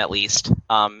Stanton, at least.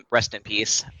 Rest in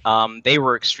peace. They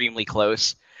were extremely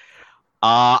close.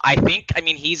 I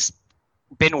mean, he's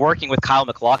been working with Kyle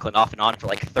MacLachlan off and on for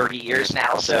like 30 years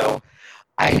now, so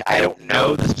I don't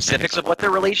know the specifics of what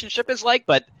their relationship is like,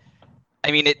 but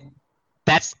I mean,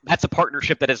 that's a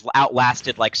partnership that has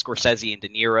outlasted like Scorsese and De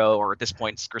Niro, or at this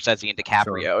point Scorsese and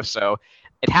DiCaprio. Sure. So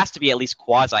it has to be at least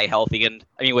quasi healthy. And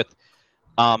I mean, with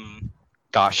Laura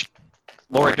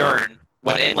Dern,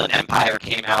 when Inland Empire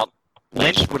came out,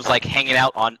 Lynch was like hanging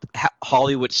out on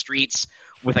Hollywood streets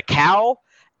with a cow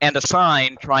and a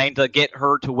sign trying to get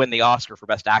her to win the Oscar for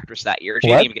Best Actress that year. She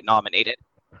didn't even get nominated.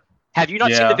 Have you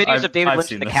not seen the videos of David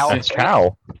Lynch and the cow? A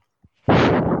cow?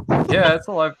 Yeah, it's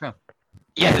a live cow.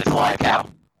 Yeah, it's a live cow.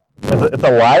 It's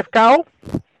a live cow?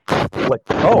 Like,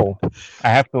 oh, I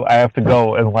have to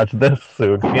go and watch this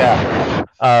soon. Yeah.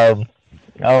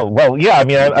 Oh well, yeah. I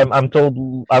mean, I'm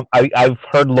told I've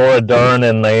heard Laura Dern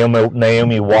and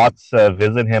Naomi Watts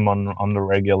visit him on the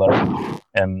regular,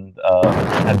 and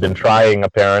had been trying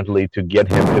apparently to get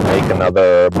him to make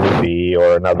another movie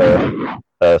or another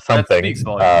something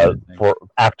for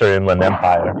after Inland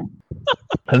Empire.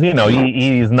 Because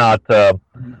he's not.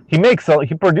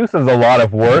 He produces a lot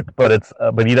of work, but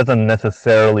he doesn't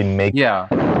necessarily make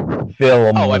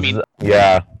films. Oh, I mean,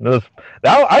 yeah,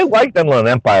 I liked Inland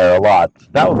Empire a lot.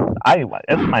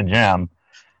 It's my jam.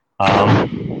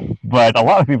 But a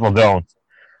lot of people don't.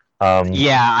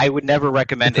 Yeah, I would never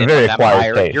recommend Inland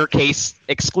Empire. Your case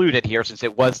excluded here, since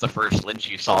it was the first Lynch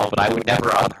you saw. But I would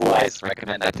never otherwise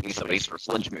recommend that to be somebody's first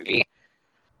Lynch movie.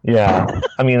 Yeah,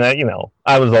 I mean, I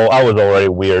was already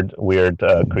a weird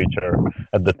creature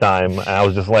at the time, and I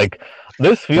was just like,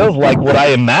 this feels like what I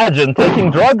imagined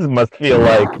taking drugs must feel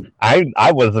like.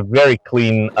 I was a very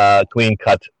clean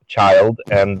cut child,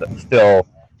 and still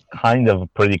kind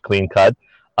of pretty clean cut.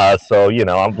 So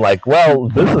I'm like, well,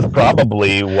 this is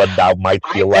probably what that might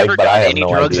feel like, but I have no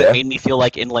idea. I've never done any drugs that made me feel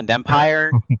like Inland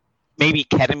Empire. Maybe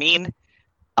ketamine,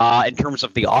 in terms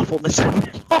of the awfulness of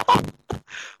it.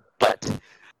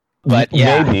 But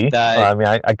yeah, maybe. I mean,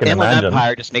 I can Inland imagine.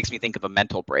 Empire just makes me think of a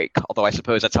mental break. Although I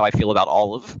suppose that's how I feel about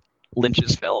all of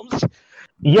Lynch's films.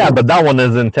 Yeah, but that one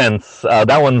is intense.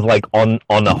 That one's like on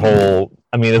a whole.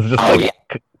 I mean, it's just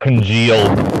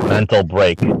congealed mental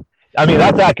break. I mean,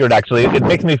 that's accurate. Actually, it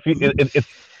makes me feel. It's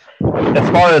as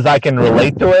far as I can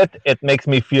relate to it, it makes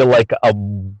me feel like a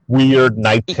weird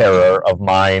night terror of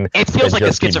mine. It feels like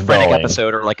a schizophrenic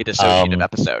episode or like a dissociative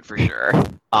episode for sure.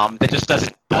 That just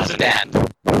doesn't end.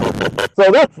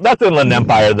 So that's Inland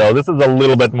Empire, though. This is a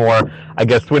little bit more. I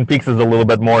guess Twin Peaks is a little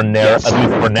bit more, at least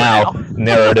for now,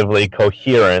 narratively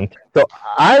coherent. So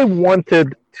I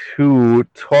wanted to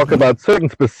talk about certain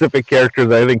specific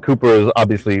characters. I think Cooper is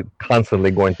obviously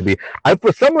constantly going to be.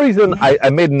 For some reason, I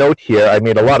made a note here. I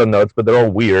made a lot of notes, but they're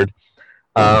all weird.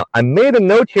 I made a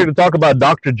note here to talk about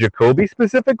Dr. Jacoby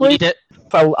specifically.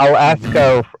 I'll ask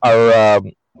our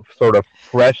sort of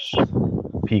fresh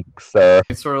peaks.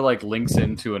 It sort of like links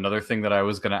into another thing that I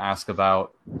was going to ask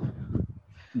about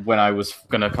when I was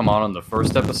going to come on the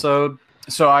first episode.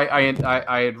 So I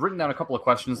had written down a couple of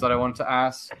questions that I wanted to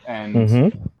ask,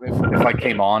 and if I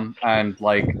came on, and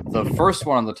like the first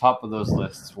one on the top of those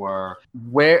lists were,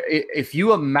 where if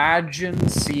you imagine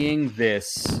seeing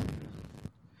this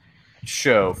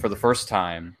show for the first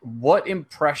time, what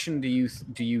impression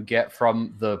do you get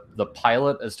from the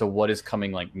pilot as to what is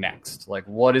coming like next? Like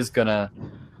what is gonna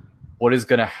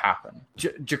happen?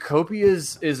 Jacoby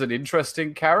is an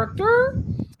interesting character.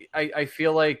 I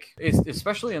feel like,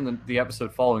 especially in the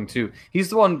episode following too, he's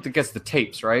the one that gets the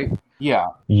tapes, right? Yeah.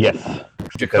 Yes.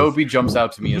 Jacoby jumps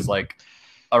out to me as like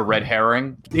a red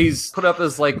herring. He's put up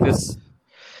as like this.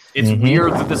 It's Mhm.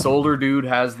 weird that this older dude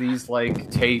has these like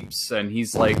tapes and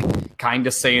he's like kind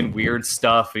of saying weird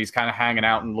stuff. He's kind of hanging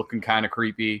out and looking kind of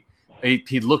creepy.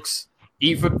 He looks,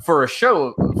 even for a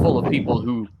show full of people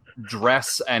who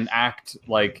dress and act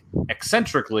like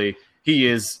eccentrically, he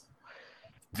is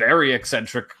very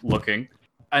eccentric looking.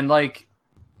 And like,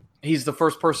 he's the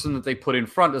first person that they put in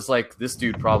front as like, this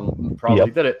dude probably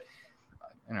Yep. did it.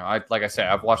 You know, like I say,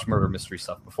 I've watched murder mystery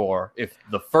stuff before. If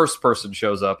the first person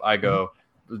shows up, I go,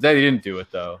 they didn't do it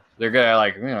though. They're gonna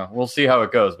like, you know, we'll see how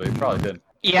it goes, but he probably didn't.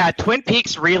 Yeah, Twin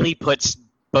Peaks really puts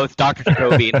both Dr.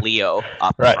 Jacoby and Leo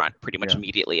up Right. front pretty much Yeah.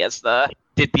 immediately as the,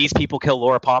 did these people kill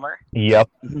Laura Palmer? Yep.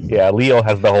 Yeah, Leo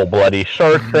has the whole bloody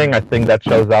shirt thing. I think that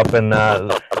shows up in,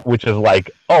 which is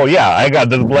like, oh yeah, I got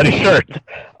this bloody shirt.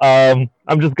 I'm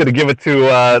just gonna give it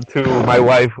to my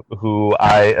wife, who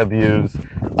I abuse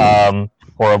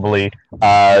horribly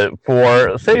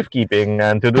for safekeeping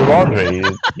and to do laundry.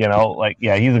 You know, like,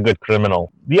 yeah, he's a good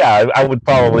criminal. Yeah, I would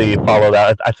probably follow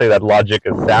that. I say that logic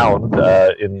is sound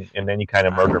in any kind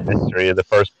of murder mystery. The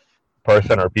first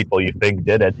person or people you think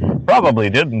did it probably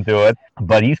didn't do it,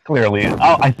 but he's clearly.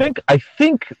 Oh, I think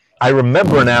I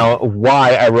remember now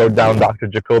why I wrote down Dr.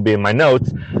 Jacoby in my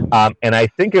notes, and I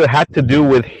think it had to do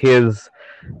with his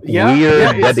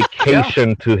weird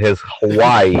dedication to his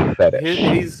Hawaii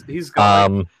fetish. He's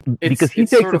got because he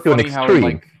it's takes sort it of to an funny how, extreme.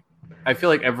 like, I feel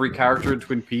like every character in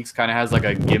Twin Peaks kind of has like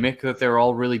a gimmick that they're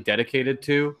all really dedicated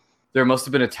to. There must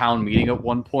have been a town meeting at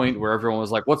one point where everyone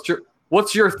was like, what's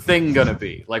your thing gonna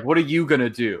be? Like, what are you gonna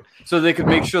do? So they could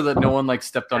make sure that no one like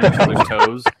stepped on each other's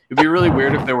toes. It'd be really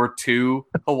weird if there were two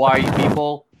Hawaii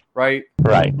people, right?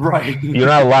 Right. You're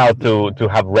not allowed to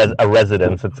have a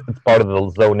residence. It's part of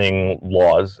the zoning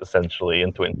laws, essentially,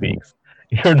 in Twin Peaks.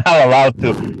 You're not allowed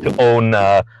to own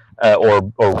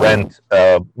or rent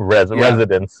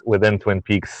residence within Twin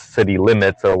Peaks city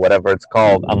limits or whatever it's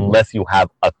called, unless you have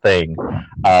a thing.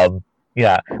 But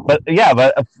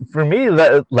for me,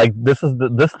 that, like, this is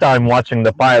this time watching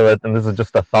the pilot, and this is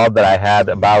just a thought that I had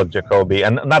about Jacoby,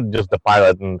 and not just the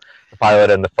pilot and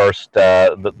the first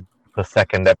the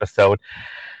second episode,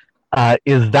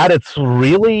 is that it's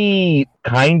really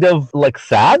kind of like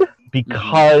sad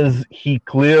because he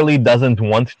clearly doesn't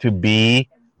want to be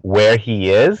where he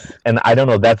is, and I don't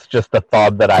know. That's just a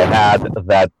thought that I had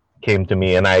that came to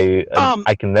me, and I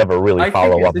can never really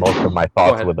follow up most of my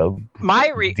thoughts with a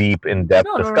deep, in-depth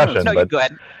discussion. No, but go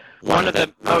ahead. One of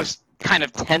the most kind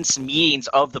of tense meetings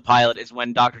of the pilot is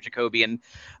when Dr. Jacoby and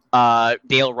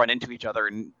Dale run into each other,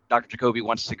 and Dr. Jacoby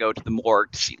wants to go to the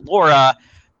morgue to see Laura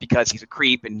because he's a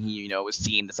creep, and he, was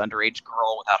seeing this underage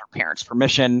girl without her parents'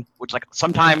 permission, which, like,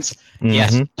 sometimes,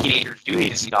 yes, teenagers do need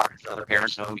to see doctors that other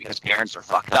parents know because parents are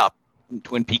fucked up.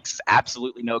 Twin Peaks is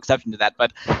absolutely no exception to that,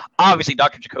 but obviously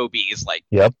Dr. Jacoby is like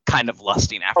kind of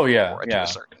lusting after Laura to a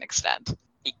certain extent.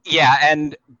 Yeah,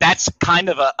 and that's kind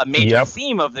of a major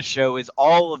theme of the show is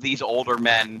all of these older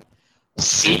men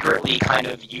secretly kind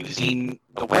of using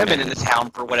the women in the town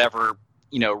for whatever,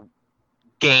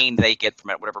 gain they get from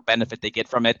it, whatever benefit they get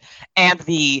from it. And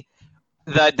the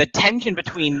tension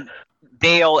between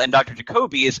Dale and Dr.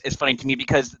 Jacoby is funny to me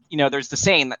because, there's the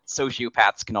saying that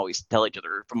sociopaths can always tell each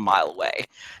other from a mile away.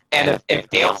 And if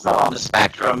Dale's not on the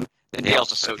spectrum, then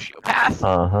Dale's a sociopath.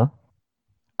 Uh-huh.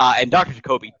 And Dr.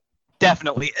 Jacoby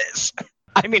definitely is.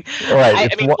 I mean,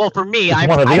 for me, I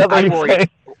worry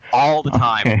all the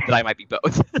time that I might be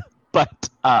both. But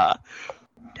how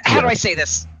do I say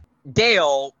this?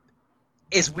 Dale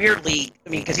is weirdly,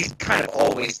 because he's kind of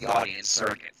always the audience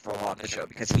surrogate for a lot of the show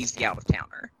because he's the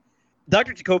out-of-towner.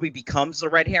 Dr. Jacoby becomes the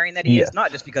red herring that he is,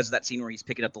 not just because of that scene where he's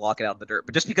picking up the locket out of the dirt,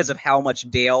 but just because of how much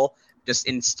Dale just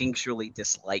instinctually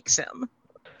dislikes him.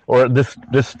 Or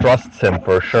distrusts him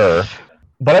for sure.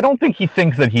 But I don't think he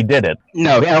thinks that he did it.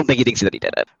 No, I don't think he thinks that he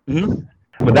did it. Mm-hmm.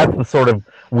 But that's the sort of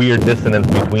weird dissonance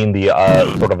between the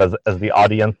sort of as the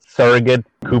audience surrogate.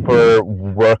 Cooper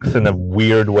works in a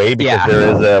weird way because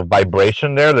there is a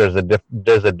vibration there. There's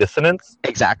a dissonance.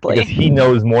 Exactly. Because he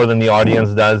knows more than the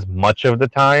audience does much of the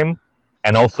time,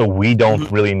 and also we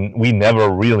never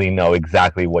really know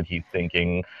exactly what he's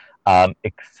thinking,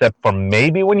 except for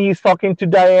maybe when he's talking to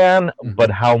Diane. But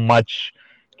how much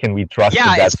can we trust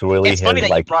that that's really it's funny his,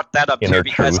 that you brought that up too,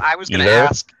 because I was going to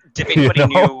ask if anybody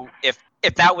knew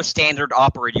if that was standard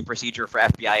operating procedure for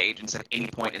FBI agents at any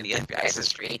point in the FBI's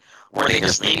history. Were they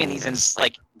just leaving these in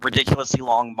like ridiculously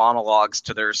long monologues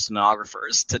to their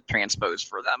stenographers to transpose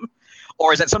for them,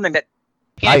 or is that something that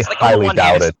I highly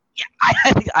doubt it? Yeah,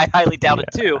 I highly doubt it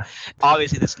too.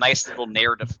 Obviously, this nice little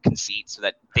narrative conceit so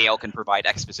that Dale can provide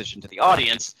exposition to the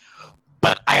audience.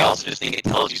 But I also just think it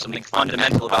tells you something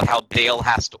fundamental about how Dale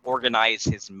has to organize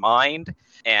his mind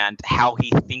and how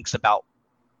he thinks about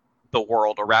the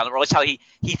world around him, or at least how he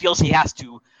feels he has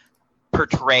to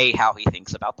portray how he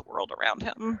thinks about the world around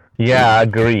him. Yeah,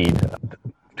 agreed.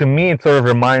 To me, it sort of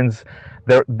reminds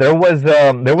there was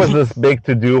this big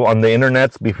to do on the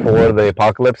internets before the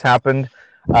apocalypse happened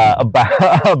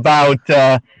about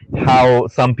how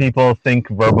some people think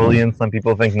verbally and some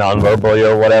people think non-verbally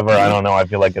or whatever. I don't know. I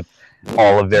feel like it's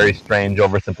all a very strange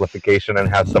oversimplification and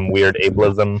has some weird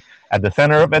ableism at the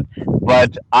center of it.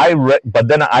 But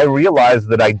then I realized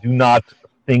that I do not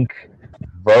think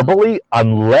verbally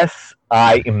unless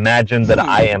I imagine that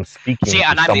I am speaking See,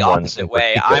 and to I'm the someone opposite in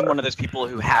way. particular. I'm one of those people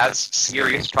who has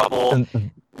serious trouble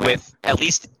with at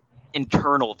least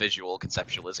internal visual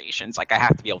conceptualizations. Like, I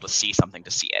have to be able to see something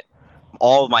to see it.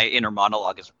 All of my inner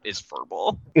monologue is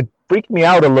verbal. It freaked me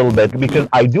out a little bit because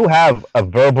I do have a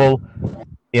verbal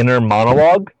inner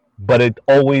monologue, but it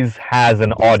always has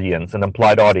an audience, an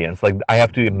implied audience. Like, I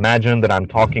have to imagine that I'm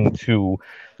talking to,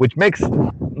 which makes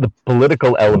the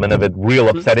political element of it real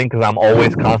upsetting because I'm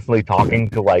always constantly talking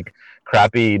to like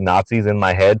crappy Nazis in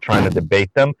my head, trying to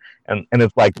debate them, and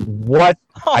it's like, what?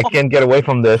 I can't get away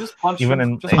from this. Just punch even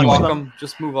them. in Just anyway. block them.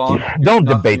 Just move on. Don't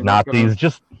You're debate not gonna- Nazis.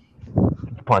 Just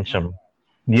punch them.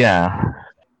 Yeah.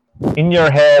 In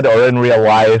your head or in real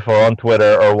life or on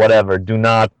Twitter or whatever,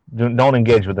 don't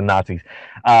engage with the Nazis.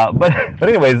 But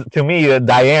anyways, to me,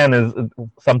 Diane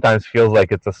sometimes feels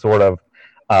like it's a sort of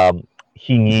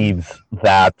he needs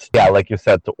that, yeah, like you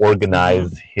said, to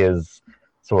organize his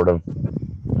sort of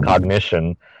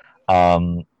cognition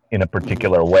in a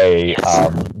particular way.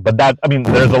 But that, I mean,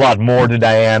 there's a lot more to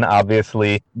Diane,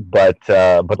 obviously, but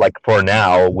like for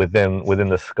now, within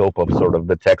the scope of sort of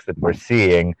the text that we're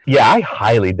seeing, yeah, I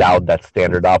highly doubt that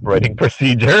standard operating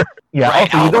procedure. Yeah,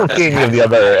 Right, also, you don't Albert see any of the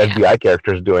other FBI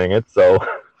characters doing it, so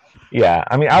yeah.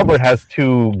 I mean, Albert has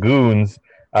two goons,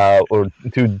 or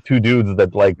two dudes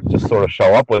that like just sort of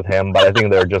show up with him, but I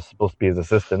think they're just supposed to be his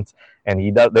assistants, and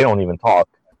they don't even talk.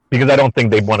 Because I don't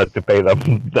think they wanted to pay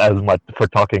them as much for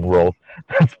talking roles.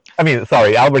 I mean,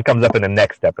 sorry, Albert comes up in the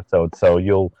next episode, so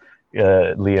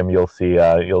Liam,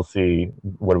 you'll see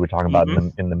what we're talking about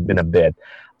in a bit.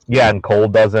 Yeah, and Cole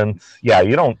doesn't. Yeah,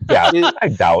 you don't. Yeah, I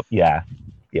doubt. Yeah.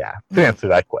 To answer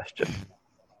that question,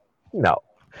 no.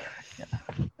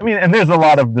 I mean, and there's a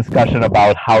lot of discussion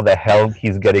about how the hell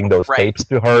he's getting those tapes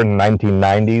to her in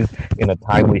 1990s in a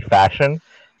timely fashion,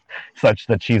 such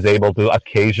that she's able to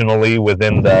occasionally,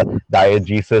 within the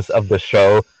diegesis of the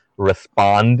show,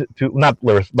 respond to,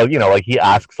 but like he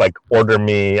asks, like, order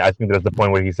me. I think there's the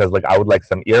point where he says, like, I would like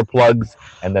some earplugs,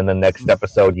 and then the next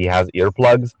episode he has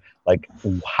earplugs. Like,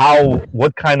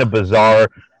 what kind of bizarre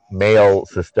mail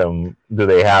system do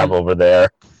they have over there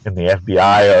in the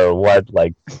FBI or what?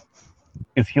 Like,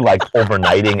 is he like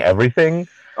overnighting everything?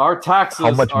 Our taxes.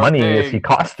 How much are money paying is he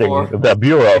costing for the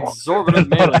Bureau? exorbitant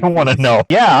That's what I mailing want to fees. know.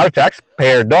 Yeah, our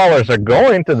taxpayer dollars are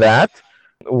going to that.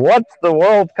 What's the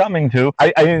world coming to?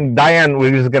 I mean, Diane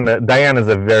is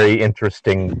a very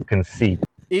interesting conceit.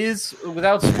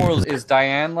 Without spoilers, is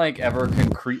Diane like ever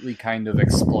concretely kind of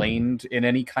explained in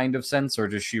any kind of sense, or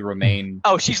does she remain?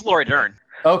 Oh, she's Laura Dern.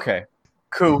 Okay,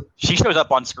 cool. She shows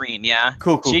up on screen, yeah.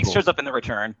 Cool. She shows up in The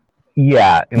Return.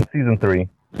 Yeah, in season 3.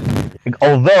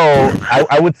 Although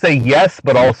I would say yes,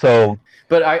 but also.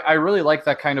 But I really like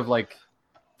that kind of like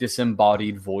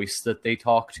disembodied voice that they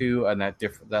talk to, and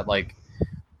that like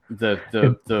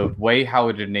the way how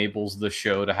it enables the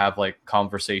show to have like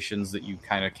conversations that you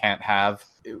kind of can't have.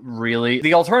 Really,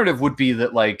 the alternative would be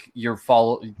that like you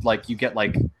get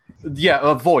like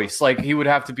a voice. Like he would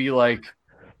have to be like.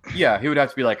 Yeah, he would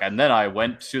have to be like, and then I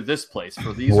went to this place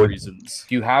for these reasons.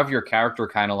 You have your character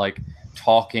kind of like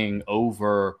talking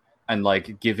over and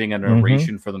like giving a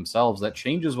narration for themselves. That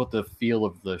changes what the feel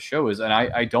of the show is. And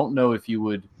I don't know if you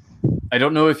would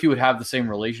have the same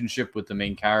relationship with the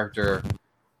main character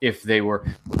if they were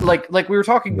like we were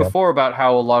talking before about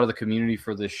how a lot of the community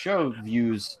for this show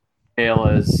views Dale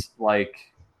as like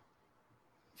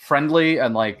friendly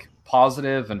and like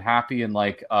positive and happy and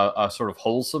like a sort of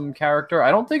wholesome character. I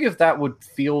don't think if that would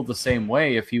feel the same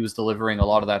way if he was delivering a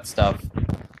lot of that stuff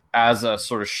as a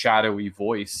sort of shadowy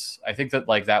voice. I think that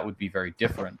like that would be very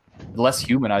different, less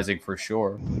humanizing for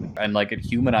sure, and like it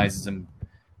humanizes him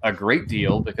a great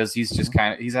deal because he's just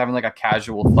he's having like a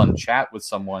casual fun chat with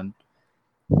someone,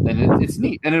 and it's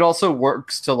neat. And it also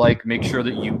works to like make sure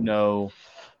that you know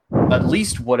at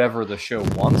least whatever the show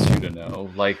wants you to know.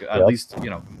 Like at least,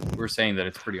 we're saying that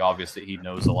it's pretty obvious that he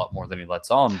knows a lot more than he lets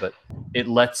on, but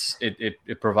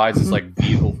it provides this like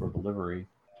vehicle for delivery.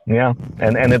 Yeah,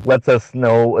 and it lets us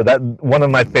know that one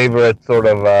of my favorite sort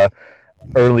of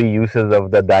early uses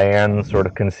of the Diane sort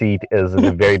of conceit is in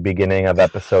the very beginning of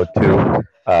episode 2,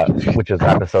 which is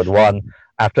episode 1.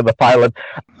 After the pilot,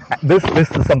 this is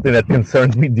something that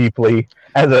concerns me deeply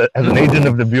as an agent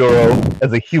of the bureau,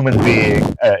 as a human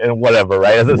being, and whatever,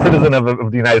 right? As a citizen of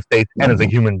the United States and as a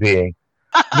human being,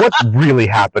 what really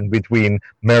happened between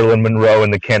Marilyn Monroe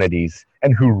and the Kennedys,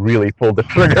 and who really pulled the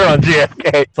trigger on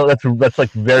JFK? So that's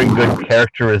like very good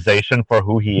characterization for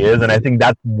who he is, and I think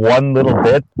that one little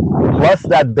bit, plus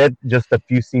that bit just a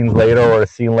few scenes later or a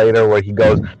scene later where he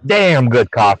goes, "Damn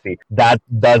good coffee," that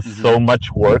does so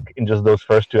much work in just those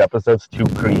first 2 episodes to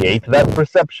create that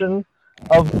perception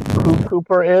of who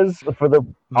Cooper is for the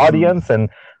audience, and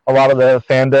a lot of the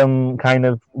fandom kind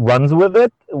of runs with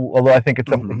it, although I think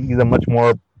he's a much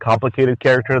more complicated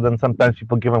character than sometimes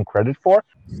people give him credit for.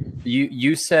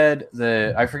 You said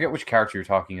I forget which character you're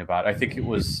talking about. I think it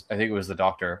was the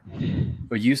Doctor.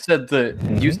 But you said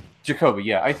Jacoby.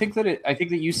 Yeah, I think that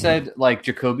you said like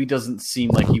Jacoby doesn't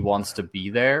seem like he wants to be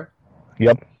there.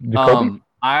 Yep. Jacoby.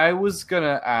 I was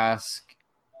gonna ask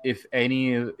if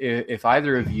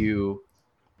either of you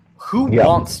who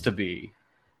wants to be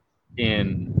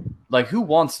in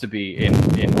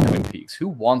Twin Peaks? Who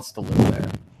wants to live there?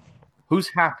 Who's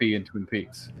happy in Twin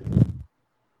Peaks?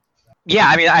 Yeah,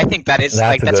 I mean, I think that's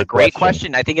a great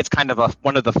question. I think it's kind of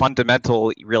one of the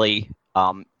fundamental, really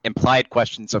implied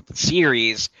questions of the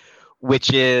series,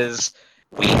 which is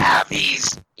we have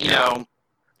these, how do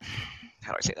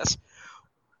I say this?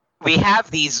 We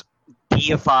have these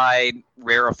deified,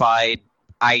 rarefied,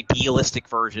 idealistic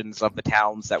versions of the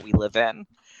towns that we live in,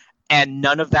 and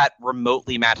none of that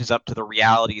remotely matches up to the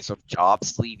realities of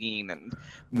jobs leaving and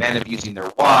men abusing their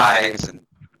wives and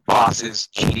bosses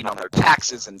cheating on their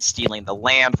taxes and stealing the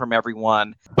land from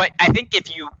everyone. But I think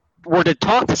if you were to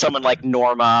talk to someone like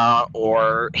Norma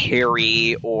or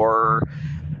Harry or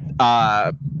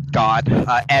Ed,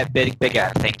 Big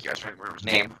Ed, thank you, I was trying to remember his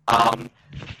name.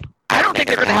 I don't think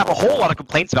they're going to have a whole lot of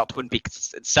complaints about Twin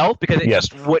Peaks itself, because it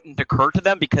just wouldn't occur to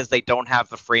them, because they don't have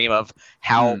the frame of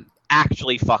how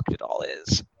actually fucked it all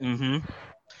is.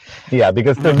 Yeah,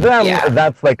 because to them,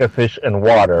 that's like a fish in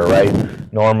water, right?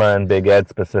 Norma and Big Ed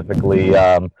specifically,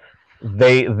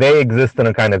 they exist in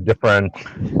a kind of different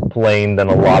plane than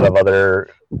a lot of other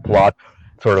a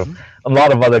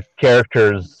lot of other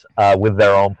characters with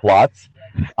their own plots,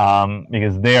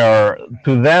 because they are,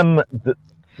 to them,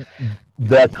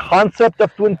 the concept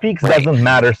of Twin Peaks doesn't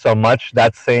matter so much.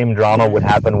 That same drama would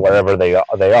happen wherever they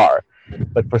are.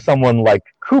 But for someone like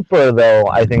Cooper, though,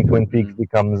 I think Twin Peaks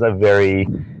becomes a very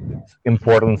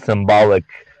important symbolic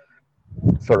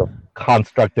sort of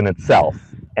construct in itself.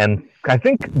 And I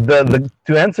think to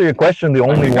answer your question, the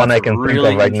only one I can think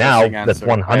of right now that's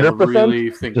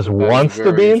 100% just wants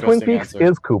to be in Twin Peaks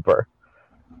is Cooper.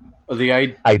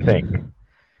 I think.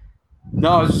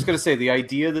 No, I was just going to say, the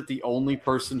idea that the only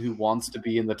person who wants to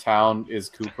be in the town is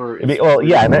Cooper is... I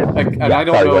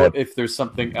don't know if there's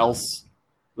something else...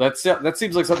 That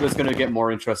seems like something that's going to get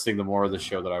more interesting the more of the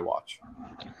show that I watch.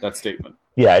 That statement.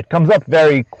 Yeah, it comes up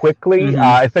very quickly.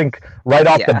 I think right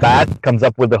off the bat, it comes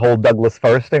up with the whole Douglas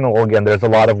First thing. Well, again, there's a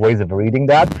lot of ways of reading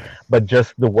that, but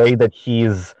just the way that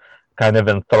he's kind of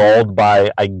enthralled by,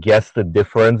 I guess, the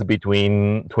difference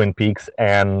between Twin Peaks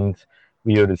and,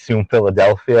 we would assume,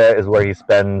 Philadelphia is where he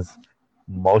spends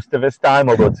most of his time,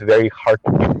 although it's very hard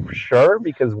to be for sure,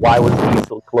 because why was he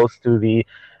so close to the...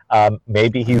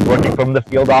 maybe he's working from the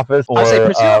field office, or... I'll say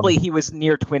presumably he was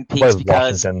near Twin Peaks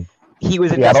because he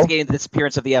was investigating the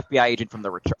disappearance of the FBI agent from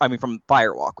from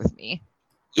Firewalk with Me.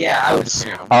 Yeah, I would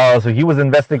assume. Oh, so he was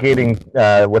investigating,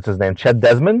 what's his name, Chet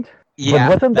Desmond? Yeah,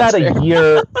 but wasn't that a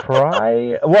year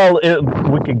prior? Well,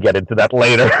 we can get into that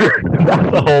later.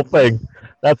 That's the whole thing.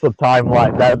 That's a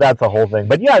timeline. That's a whole thing.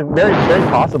 But yeah, very, very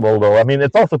possible, though. I mean,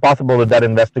 it's also possible that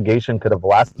investigation could have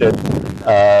lasted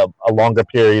a longer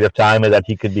period of time, and that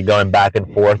he could be going back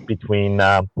and forth between,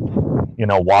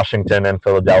 Washington and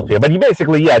Philadelphia. But he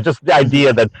basically, just the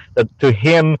idea that to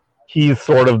him, he's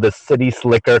sort of the city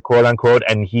slicker, quote unquote,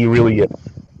 and he really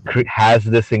has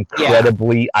this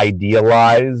incredibly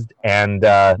idealized and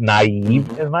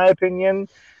naive, in my opinion,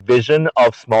 vision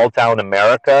of small town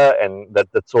America, and that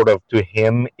sort of to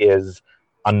him is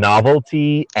a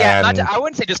novelty. And I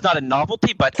wouldn't say just not a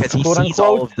novelty, but because he sees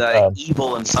all of the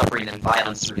evil and suffering and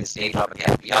violence through his day job at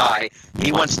the FBI,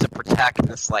 he wants to protect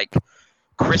this like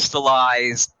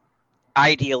crystallized,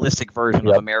 idealistic version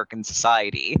of American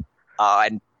society,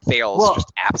 and fails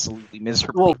just absolutely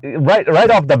miserably.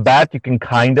 Right off the bat, you can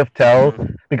kind of tell,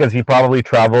 because he probably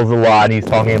travels a lot. He's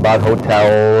talking about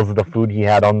hotels, the food he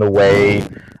had on the way,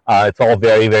 It's all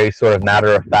very, very sort of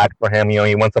matter of fact for him.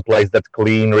 He wants a place that's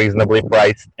clean, reasonably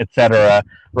priced, etc.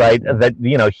 Right? That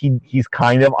he's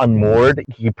kind of unmoored.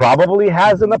 He probably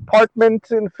has an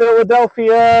apartment in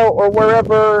Philadelphia or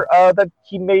wherever that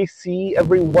he may see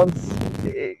every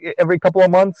couple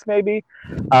of months, maybe.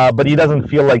 But he doesn't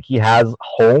feel like he has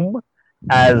home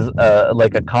as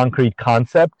like a concrete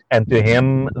concept, and to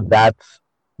him that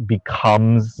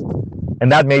becomes,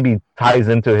 and that maybe ties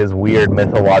into his weird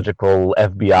mythological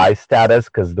FBI status,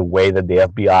 because the way that the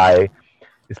FBI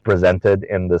is presented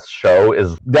in this show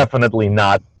is definitely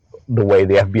not the way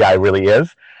the FBI really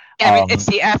is. Yeah, I mean, it's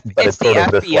the FBI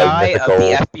of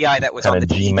the FBI that was on the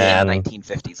TV in the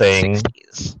 1950s and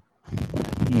 60s.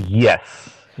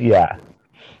 Yes, yeah.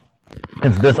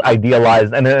 It's this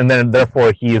idealized, and then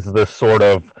therefore he is this sort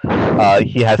of,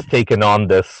 he has taken on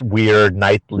this weird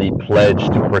knightly pledge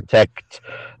to protect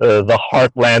the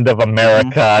heartland of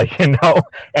America,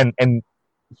 and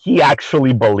he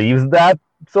actually believes that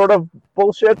sort of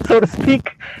bullshit, so to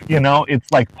speak.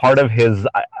 It's like part of his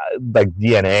like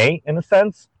DNA in a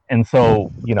sense. And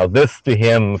so, this to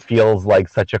him feels like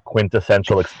such a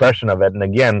quintessential expression of it. And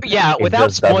again, yeah,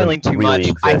 without spoiling too much,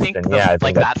 I think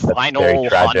that final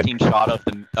haunting shot of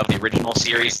the original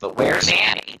series, the "Where's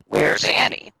Annie? Where's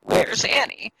Annie? Where's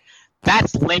Annie?"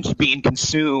 That's Lynch being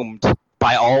consumed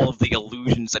by all of the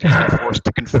illusions that he's been forced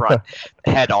to confront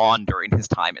head on during his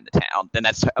time in the town. Then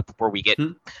that's where we get.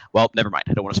 Well, never mind.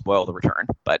 I don't want to spoil the return,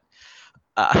 but.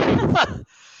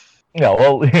 Yeah,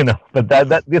 well, but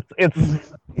that it's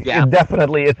yeah. It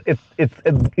definitely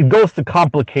it goes to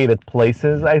complicated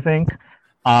places, I think,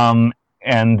 and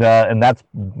that's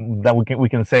that we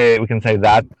can say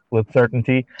that with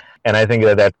certainty, and I think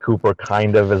that Cooper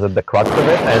kind of is at the crux of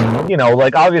it, and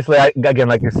like obviously, again,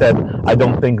 like you said, I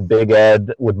don't think Big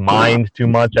Ed would mind too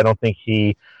much. I don't think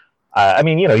he, I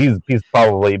mean, he's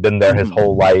probably been there his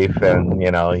whole life, and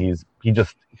he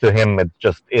just. To him, it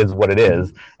just is what it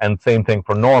is. And same thing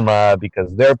for Norma,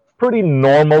 because they're pretty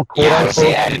normal,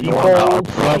 quote-unquote people. Norma,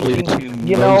 probably the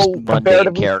two most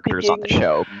mundane characters on the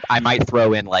show. I might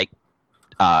throw in, like,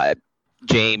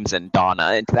 James and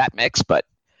Donna into that mix, but...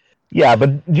 Yeah,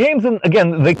 but James and,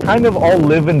 again, they kind of all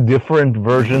live in different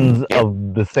versions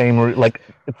of the same... Like,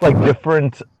 it's like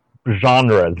different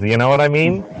genres, you know what I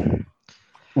mean?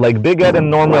 Like, Big Ed and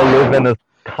Norma live in a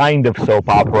kind of soap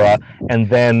opera, and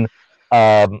then...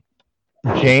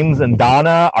 James and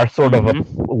Donna are sort of a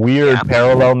weird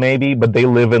parallel, maybe, but they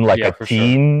live in like a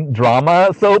teen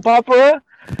drama soap opera,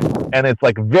 and it's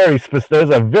like there's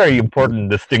a very important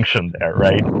distinction there,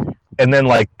 right? And then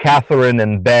like Catherine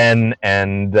and Ben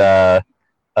and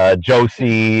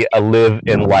Josie live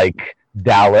in like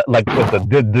Dallas, like with the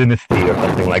Dynasty or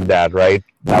something like that, right?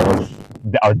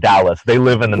 Or Dallas. They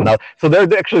live in another, so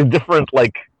they're actually different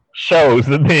like shows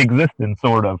that they exist in,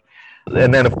 sort of.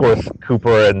 And then, of course,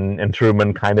 Cooper and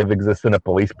Truman kind of exist in a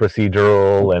police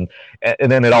procedural, and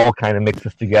then it all kind of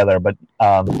mixes together. But,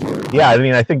 yeah, I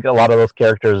mean, I think a lot of those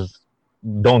characters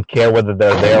don't care whether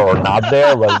they're there or not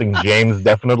there. But I think James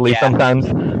definitely sometimes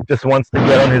just wants to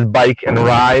get on his bike and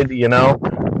ride,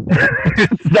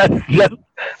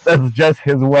 That's just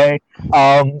his way.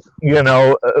 But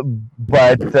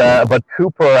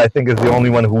Cooper, I think, is the only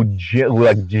one who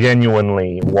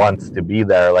genuinely wants to be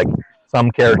there. Like, some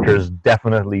characters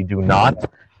definitely do not,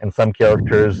 and some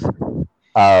characters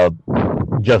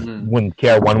just wouldn't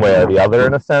care one way or the other,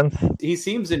 in a sense. He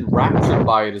seems enraptured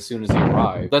by it as soon as he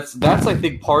arrived. That's I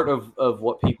think part of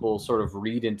what people sort of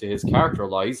read into his character a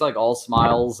lot. He's like all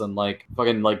smiles and like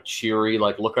fucking like cheery,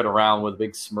 like looking around with a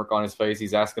big smirk on his face.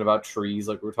 He's asking about trees,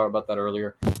 like we were talking about that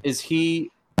earlier. Was he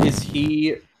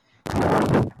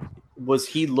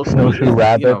looking Snowshoe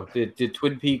Rabbit? Did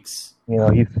Twin Peaks?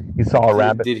 He saw a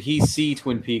rabbit. Did he see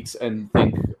Twin Peaks and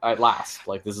think, at last,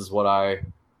 like this is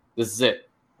it,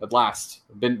 at last,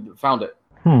 found it?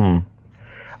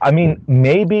 I mean,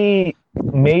 maybe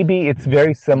it's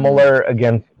very similar.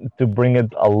 Again, to bring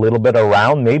it a little bit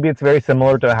around, maybe it's very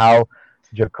similar to how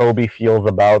Jacoby feels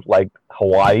about like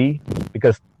Hawaii,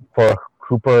 because for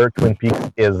Cooper, Twin Peaks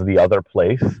is the other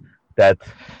place that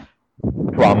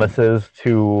promises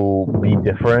to be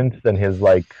different than his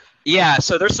like. Yeah,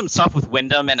 so there's some stuff with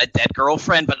Wyndham and a dead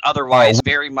girlfriend, but otherwise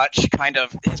very much kind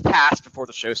of his past before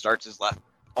the show starts is left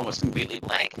almost completely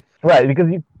blank. Right,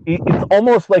 because it's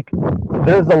almost like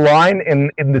there's a line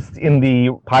in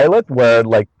the pilot where,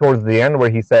 like, towards the end where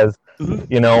he says,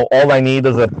 all I need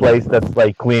is a place that's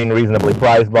like clean, reasonably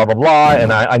priced, blah blah blah,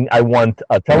 and I want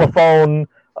a telephone,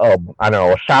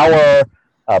 a shower,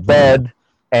 a bed,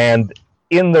 and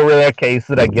in the rare case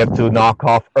that I get to knock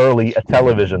off early, a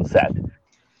television set.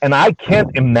 and I can't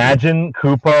imagine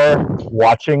Cooper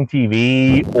watching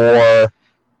TV, or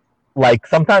like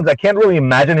sometimes I can't really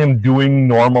imagine him doing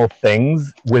normal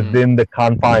things within the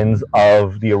confines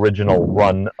of the original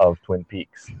run of Twin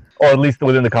Peaks, or at least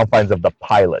within the confines of the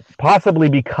pilot. Possibly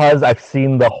because I've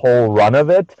seen the whole run of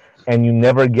it, and you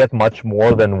never get much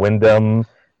more than Wyndham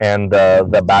and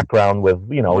the background with,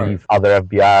 Right. his other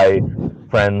FBI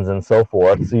friends and so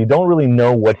forth. So you don't really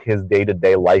know what his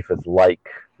day-to-day life is like,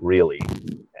 really.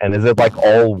 And is it like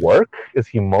all work? Is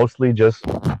he mostly just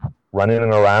running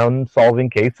around solving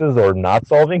cases or not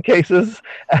solving cases,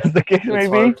 as the case may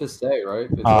It's be? hard to say, right?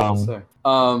 It's hard to say.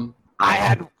 I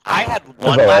had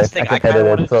one alright. last thing I I can kind of edit it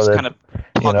wanted to so just that, kind of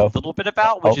talk a little bit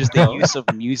about, which is the use of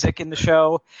music in the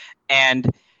show,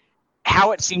 and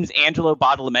how it seems Angelo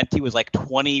Badalamenti was like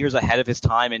 20 years ahead of his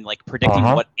time in like predicting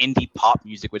what indie pop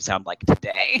music would sound like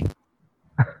today.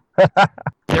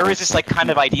 There is this like kind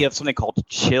of idea of something called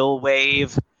chill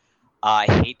wave.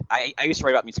 I used to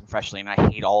write about music professionally, and I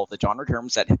hate all of the genre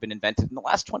terms that have been invented in the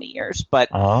last 20 years. But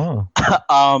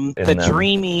the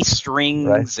dreamy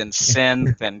strings and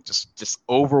synth and just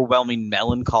overwhelming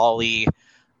melancholy,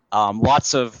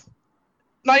 lots of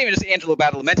not even just Angelo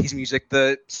Badalamenti's music.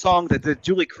 The song the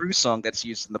Julie Cruz song that's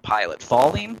used in the pilot,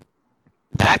 "Falling,"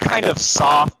 that kind of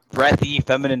soft, breathy,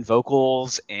 feminine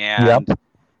vocals, and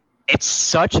it's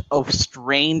such a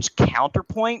strange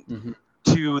counterpoint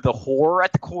to the horror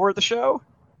at the core of the show,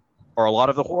 or a lot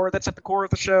of the horror that's at the core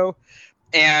of the show.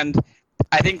 And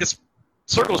I think this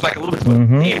circles back a little bit to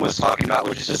what Ian was talking about,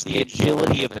 which is just the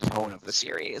agility of the tone of the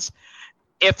series.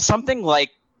 If something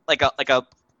like a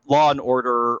Law and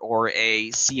Order or a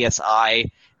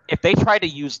CSI, if they try to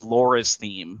use Laura's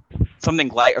theme, something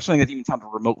that even sounded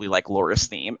remotely like Laura's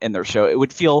theme in their show, it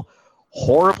would feel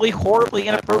horribly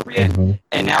inappropriate.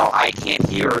 And now I can't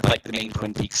hear like the main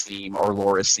Twin Peaks theme or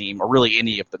Laura's theme or really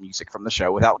any of the music from the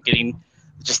show without getting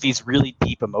just these really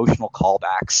deep emotional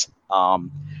callbacks.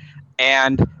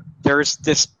 And there's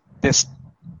this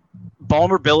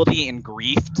vulnerability and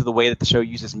grief to the way that the show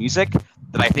uses music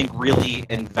that I think really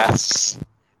invested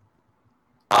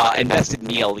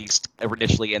me, at least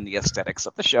initially, in the aesthetics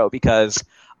of the show, because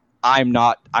I'm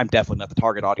definitely not the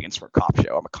target audience for a cop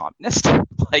show. I'm a communist.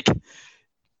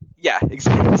 Yeah,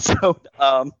 exactly. So,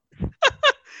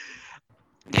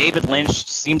 David Lynch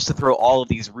seems to throw all of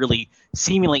these really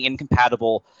seemingly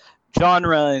incompatible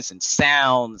genres and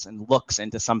sounds and looks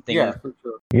into something. Yeah, for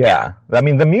sure. Yeah, I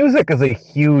mean, the music is a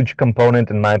huge component,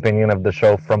 in my opinion, of the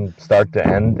show from start to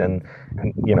end, and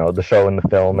the show and the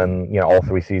film, and all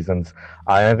 3 seasons.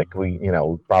 I think we,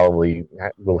 probably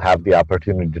will have the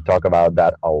opportunity to talk about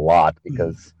that a lot,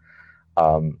 because,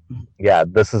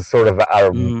 this is sort of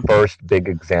our first big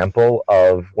example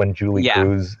of when Julie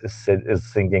Cruz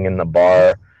is singing in the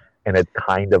bar. And it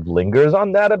kind of lingers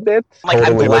on that a bit.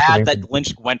 I'm glad that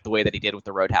Lynch went the way that he did with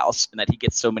the Roadhouse, and that he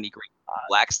gets so many great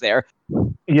blacks there.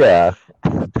 Yeah,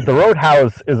 the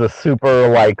Roadhouse is a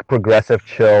super progressive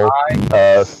chill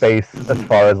space as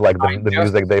far as the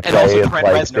music they play.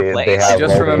 It's like they have. I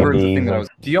just remembered the thing that I was.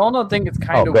 Do y'all not think it's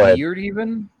kind of weird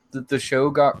even that the show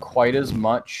got quite as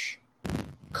much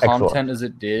content as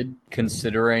it did,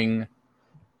 considering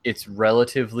it's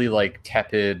relatively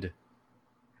tepid.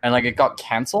 And it got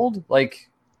canceled.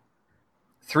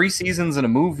 3 seasons in a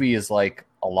movie is a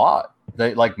lot.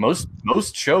 They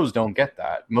most shows don't get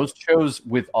that. Most shows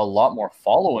with a lot more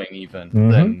following even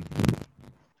than.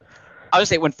 I would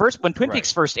say when Twin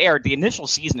Peaks first aired, the initial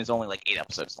season is only 8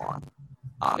 episodes long.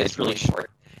 It's really short,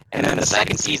 and then the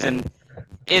second season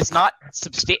is not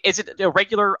Is it a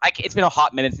regular? It's been a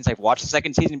hot minute since I've watched the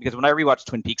second season, because when I rewatch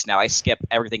Twin Peaks now, I skip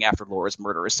everything after Laura's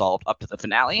murder is solved up to the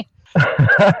finale.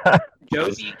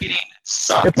 Josie getting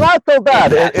sucked. It's not so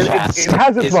bad. It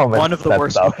has its moments. One of the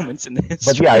worst moments in the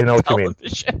history. But yeah, I know what you mean.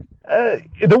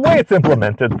 The way it's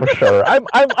implemented, for sure.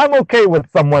 I'm okay with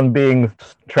someone being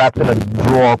trapped in a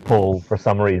drawer pull for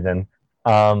some reason.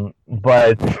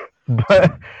 But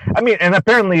I mean, and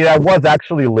apparently that was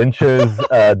actually Lynch's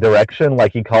direction.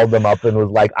 He called them up and was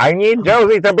like, "I need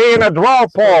Josie to be in a drawer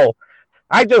pull.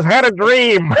 I just had a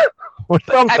dream." Or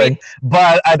something,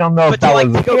 but I don't know if that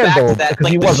was handled, because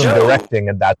he wasn't directing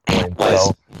at that point.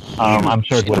 So I'm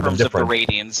sure it would have been different. Of the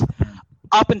ratings,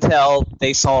 up until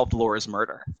they solved Laura's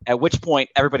murder, at which point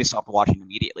everybody stopped watching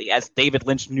immediately, as David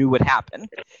Lynch knew would happen.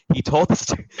 He told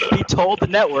the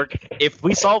network, if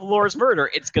we solve Laura's murder,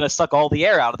 it's going to suck all the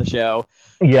air out of the show.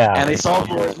 Yeah, and they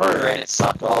solved Laura's murder, and it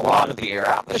sucked a lot of the air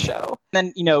out of the show.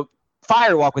 And then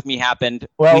Fire Walk with Me happened.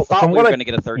 Well, we thought we were going to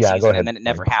get a third season, and then it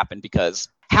never happened, because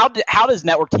how does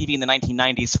network TV in the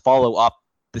 1990s follow up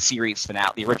the series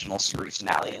finale, the original series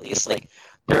finale, at least?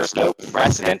 There's no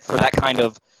precedent for that kind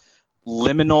of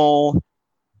liminal,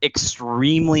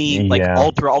 extremely like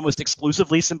ultra, almost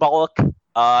exclusively symbolic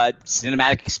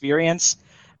cinematic experience.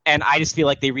 And I just feel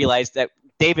like they realized that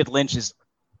David Lynch is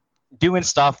doing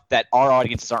stuff that our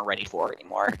audiences aren't ready for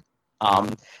anymore.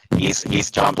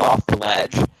 He's jumped off the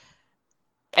ledge.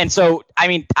 And so, I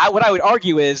mean, what I would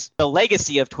argue is the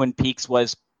legacy of Twin Peaks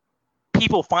was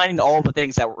people finding all the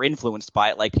things that were influenced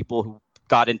by it, like people who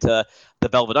got into the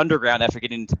Velvet Underground after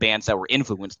getting into bands that were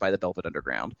influenced by the Velvet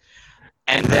Underground.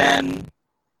 And then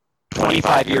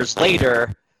 25 years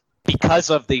later, because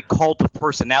of the cult of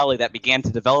personality that began to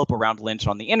develop around Lynch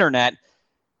on the internet,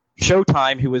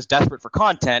 Showtime, who was desperate for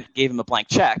content, gave him a blank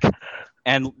check.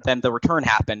 And then the return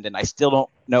happened, and I still don't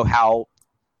know how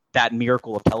that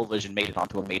miracle of television made it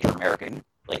onto a major American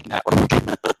network.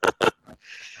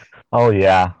 Oh,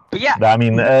 yeah. But yeah. I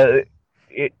mean,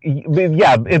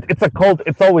 it's a cult.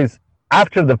 It's always,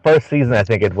 after the first season, I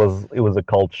think it was a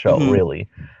cult show, really.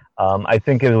 I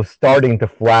think it was starting to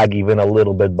flag even a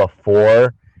little bit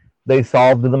before they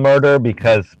solved the murder,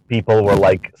 because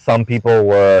some people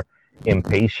were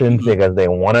impatient because they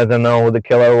wanted to know who the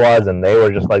killer was, and they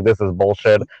were just like, this is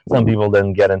bullshit. Some people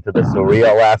didn't get into the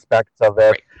surreal aspects of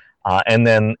it. And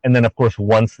then of course,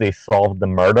 once they solved the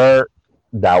murder,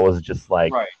 that was just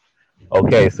like,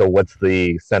 okay, so what's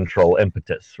the central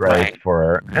impetus, right?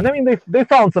 And I mean, they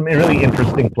found some really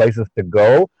interesting places to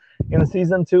go in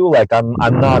season 2. Like I'm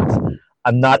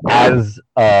not as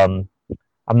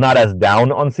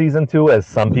down on season 2 as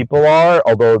some people are,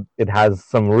 although it has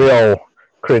some real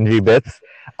cringy bits.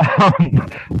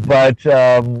 But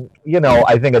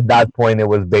I think at that point it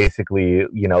was basically,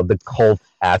 the cult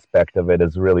aspect of it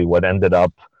is really what ended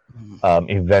up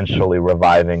eventually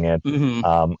reviving it,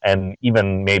 and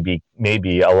even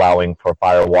maybe allowing for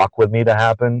Fire Walk With Me to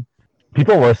happen.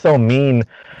 People were so mean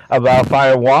about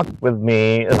Fire Walk With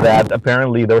Me that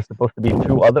apparently there were supposed to be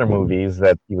 2 other movies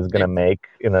that he was going to make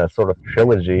in a sort of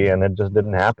trilogy, and it just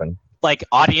didn't happen. Like,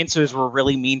 audiences were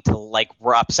really mean to,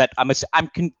 were upset. I'm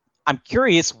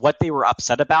curious what they were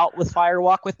upset about with Fire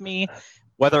Walk With Me.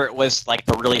 Whether it was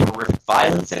the really horrific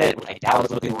violence in it, that was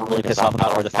what they were really pissed off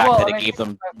about, or the fact that it gave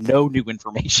them no new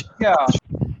information. Yeah.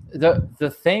 The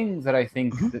thing that I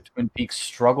think that Twin Peaks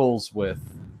struggles with,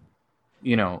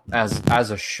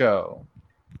 as a show,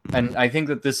 and I think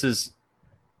that this is,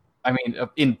 I mean,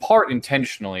 in part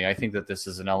intentionally, I think that this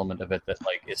is an element of it that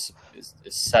is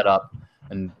set up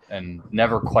and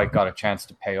never quite got a chance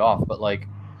to pay off. But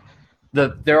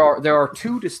there are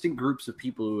 2 distinct groups of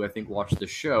people who I think watch the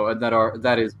show, and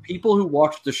that is people who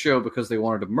watched the show because they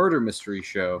wanted a murder mystery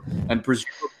show and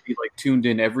presumably tuned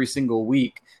in every single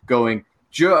week, going,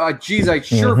 "Geez, I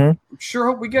sure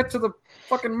hope we get to the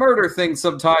fucking murder thing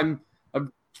sometime.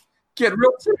 I'm getting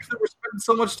real sick that we're spending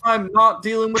so much time not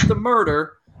dealing with the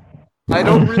murder. I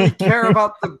don't really care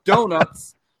about the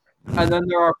donuts." And then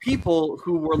there are people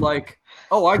who were like,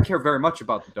 "Oh, I care very much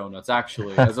about the donuts,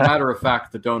 actually. As a matter of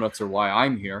fact, the donuts are why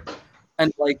I'm here."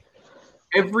 And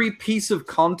every piece of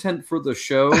content for the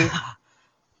show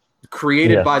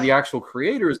created by the actual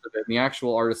creators of it and the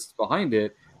actual artists behind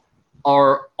it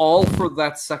are all for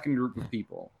that second group of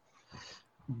people.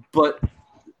 But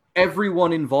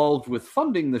everyone involved with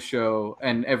funding the show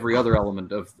and every other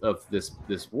element of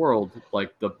this world,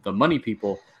 the money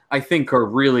people, I think are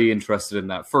really interested in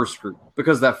that first group,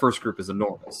 because that first group is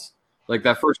enormous.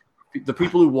 The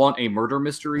people who want a murder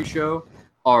mystery show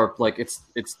are it's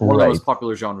one of the most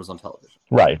popular genres on television.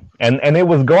 Right. And it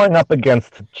was going up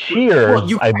against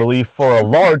Cheers, I believe, for a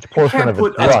large portion of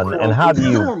its run. And how do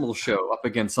you normal show up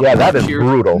against something that is Cheers?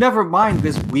 Brutal. Never mind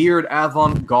this weird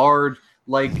avant-garde,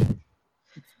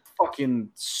 fucking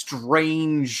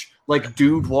strange,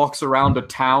 dude walks around a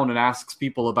town and asks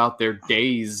people about their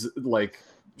days,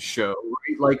 show,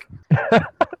 right?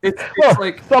 It's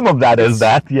some of that is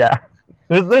that, yeah.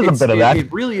 There's a bit of that.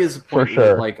 It really is a point for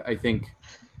sure. Where, I think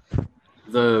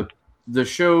the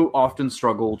show often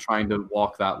struggle trying to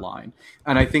walk that line,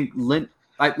 and I think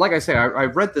I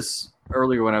read this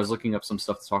earlier when I was looking up some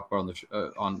stuff to talk about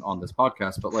on this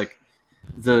podcast, but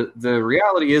the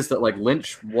reality is that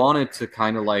Lynch wanted to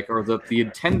kind of or the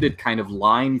intended kind of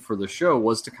line for the show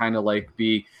was to kind of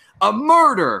be a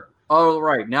murder. Oh,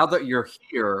 right. Now that you're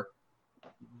here,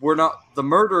 the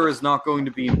murder is not going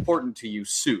to be important to you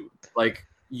soon.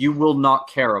 You will not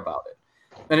care about it.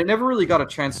 And it never really got a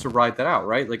chance to ride that out,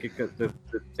 right?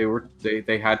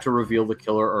 They had to reveal the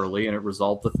killer early, and it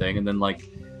resolved the thing. And then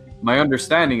my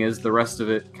understanding is the rest of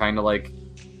it kind of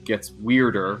gets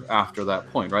weirder after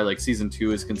that point, right? Season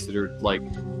 2 is considered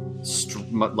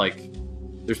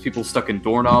there's there's people stuck in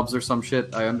doorknobs or some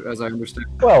shit. As I understand.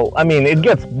 Well, I mean, it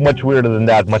gets much weirder than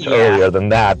that, much Yeah. earlier than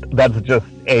that. That's just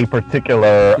a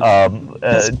particular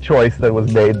choice that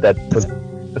was made that was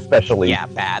especially. Yeah,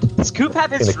 bad. Does Coop have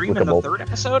his dream in the Inexplicable. 3rd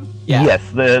episode? Yeah. Yes,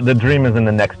 the dream is in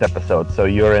the next episode, so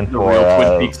you're in The for real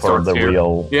Twin Peaks for starts the here.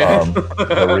 real Yeah.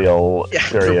 the real Yeah,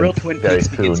 experience the real Twin very Peaks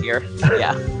begins soon. here.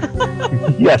 Yeah.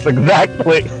 Yes,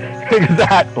 exactly,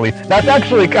 exactly. That's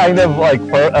actually kind of like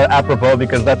apropos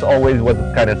because that's always what's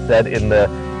kind of said in the,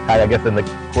 I guess, in the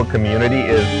queer community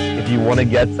is if you want to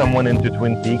get someone into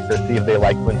Twin Peaks or see if they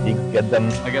like Twin Peaks, get them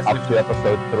I guess up if- to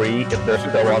episode 3. If they're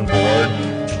still on board,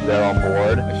 they're on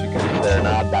board. I should If they're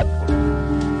not,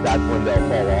 that's when they'll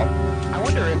fall off. I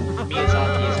wonder if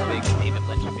Miyazaki's